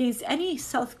against any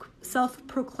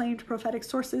self-proclaimed prophetic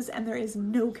sources, and there is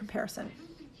no comparison.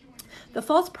 The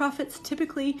false prophets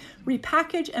typically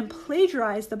repackage and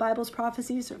plagiarize the Bible's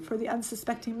prophecies for the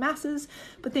unsuspecting masses,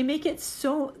 but they make it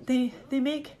so they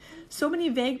make so many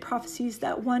vague prophecies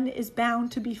that one is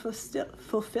bound to be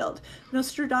fulfilled.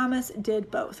 Nostradamus did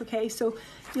both. Okay, so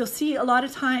you'll see a lot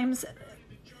of times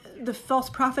the false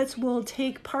prophets will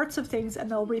take parts of things and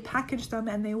they'll repackage them,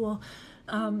 and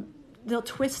they'll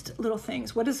twist little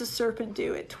things. What does a serpent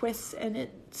do? It twists and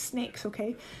it snakes.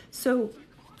 Okay, so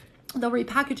they'll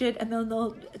repackage it, and then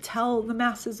they'll tell the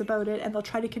masses about it, and they'll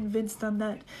try to convince them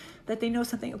that they know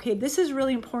something. Okay, this is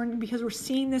really important because we're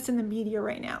seeing this in the media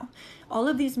right now. All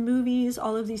of these movies,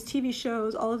 all of these TV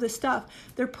shows, all of this stuff,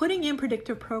 they're putting in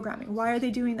predictive programming. Why are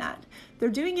they doing that? They're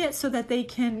doing it so that they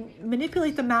can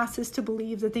manipulate the masses to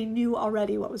believe that they knew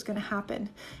already what was going to happen,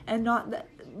 and not that.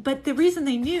 But the reason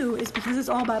they knew is because it's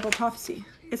all Bible prophecy.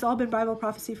 It's all been Bible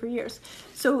prophecy for years.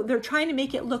 So they're trying to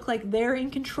make it look like they're in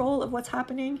control of what's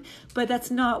happening, but that's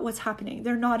not what's happening.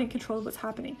 They're not in control of what's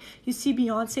happening. You see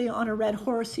Beyonce on a red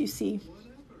horse. You see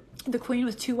the queen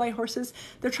with 2 white horses.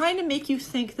 They're trying to make you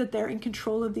think that they're in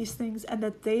control of these things and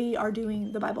that they are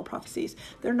doing the Bible prophecies.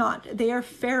 They're not. They are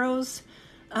Pharaoh's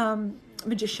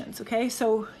magicians. Okay,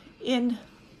 so in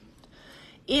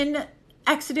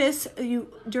Exodus,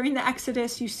 during the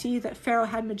Exodus, you see that Pharaoh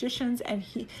had magicians, and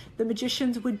the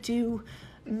magicians would do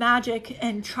magic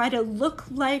and try to look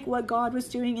like what God was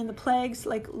doing in the plagues,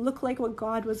 like look like what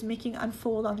God was making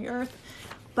unfold on the earth.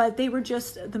 But they were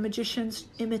just the magicians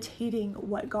imitating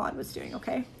what God was doing.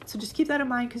 Okay, so just keep that in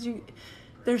mind, because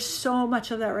there's so much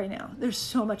of that right now. There's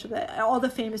so much of that. All the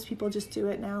famous people just do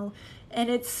it now, and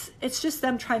it's just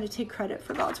them trying to take credit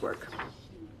for God's work.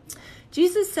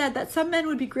 Jesus said that some men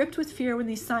would be gripped with fear when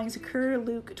these signs occur,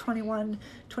 Luke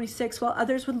 21:26, while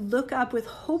others would look up with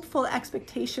hopeful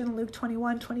expectation, Luke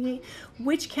 21:28.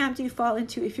 Which camp do you fall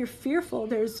into? If you're fearful,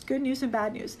 there's good news and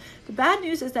bad news. The bad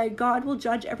news is that God will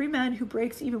judge every man who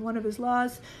breaks even one of his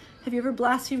laws. Have you ever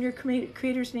blasphemed your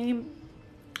Creator's name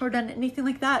or done anything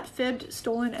like that, fibbed,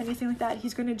 stolen, anything like that?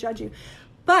 He's going to judge you.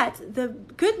 But the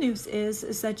good news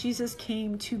is that Jesus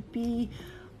came to be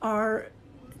our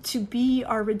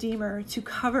Redeemer, to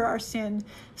cover our sin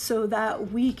so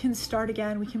that we can start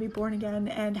again, we can be born again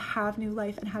and have new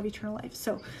life and have eternal life.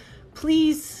 So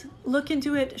please look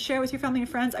into it, share it with your family and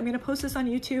friends. I'm going to post this on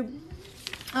YouTube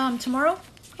tomorrow.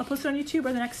 I'll post it on YouTube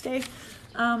or the next day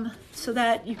so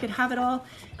that you can have it all.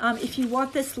 If you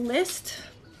want this list,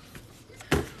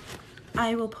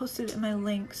 I will post it in my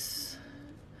links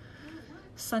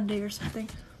Sunday or something.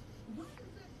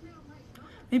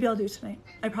 Maybe I'll do it tonight.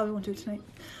 I probably won't do it tonight.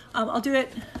 I'll do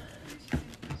it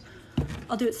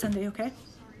Sunday, okay?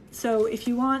 So if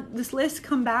you want this list,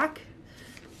 come back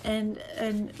and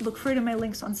look for it in my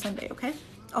links on Sunday, okay?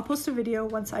 I'll post a video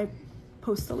once I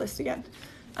post the list again.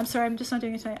 I'm sorry, I'm just not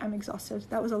doing it tonight. I'm exhausted.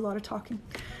 That was a lot of talking.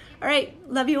 All right,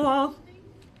 love you all.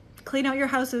 Clean out your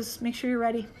houses. Make sure you're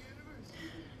ready.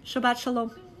 Shabbat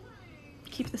shalom.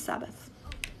 Keep the Sabbath.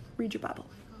 Read your Bible.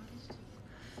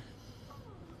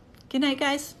 Good night,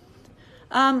 guys.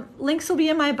 Links will be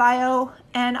in my bio,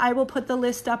 and I will put the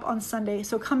list up on Sunday.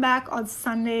 So come back on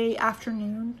Sunday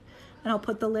afternoon, and I'll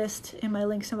put the list in my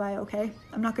links in bio, okay?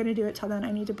 I'm not going to do it till then.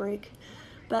 I need to break.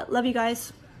 But love you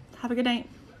guys. Have a good night.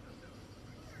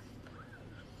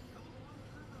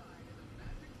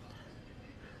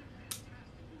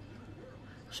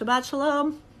 Shabbat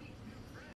shalom.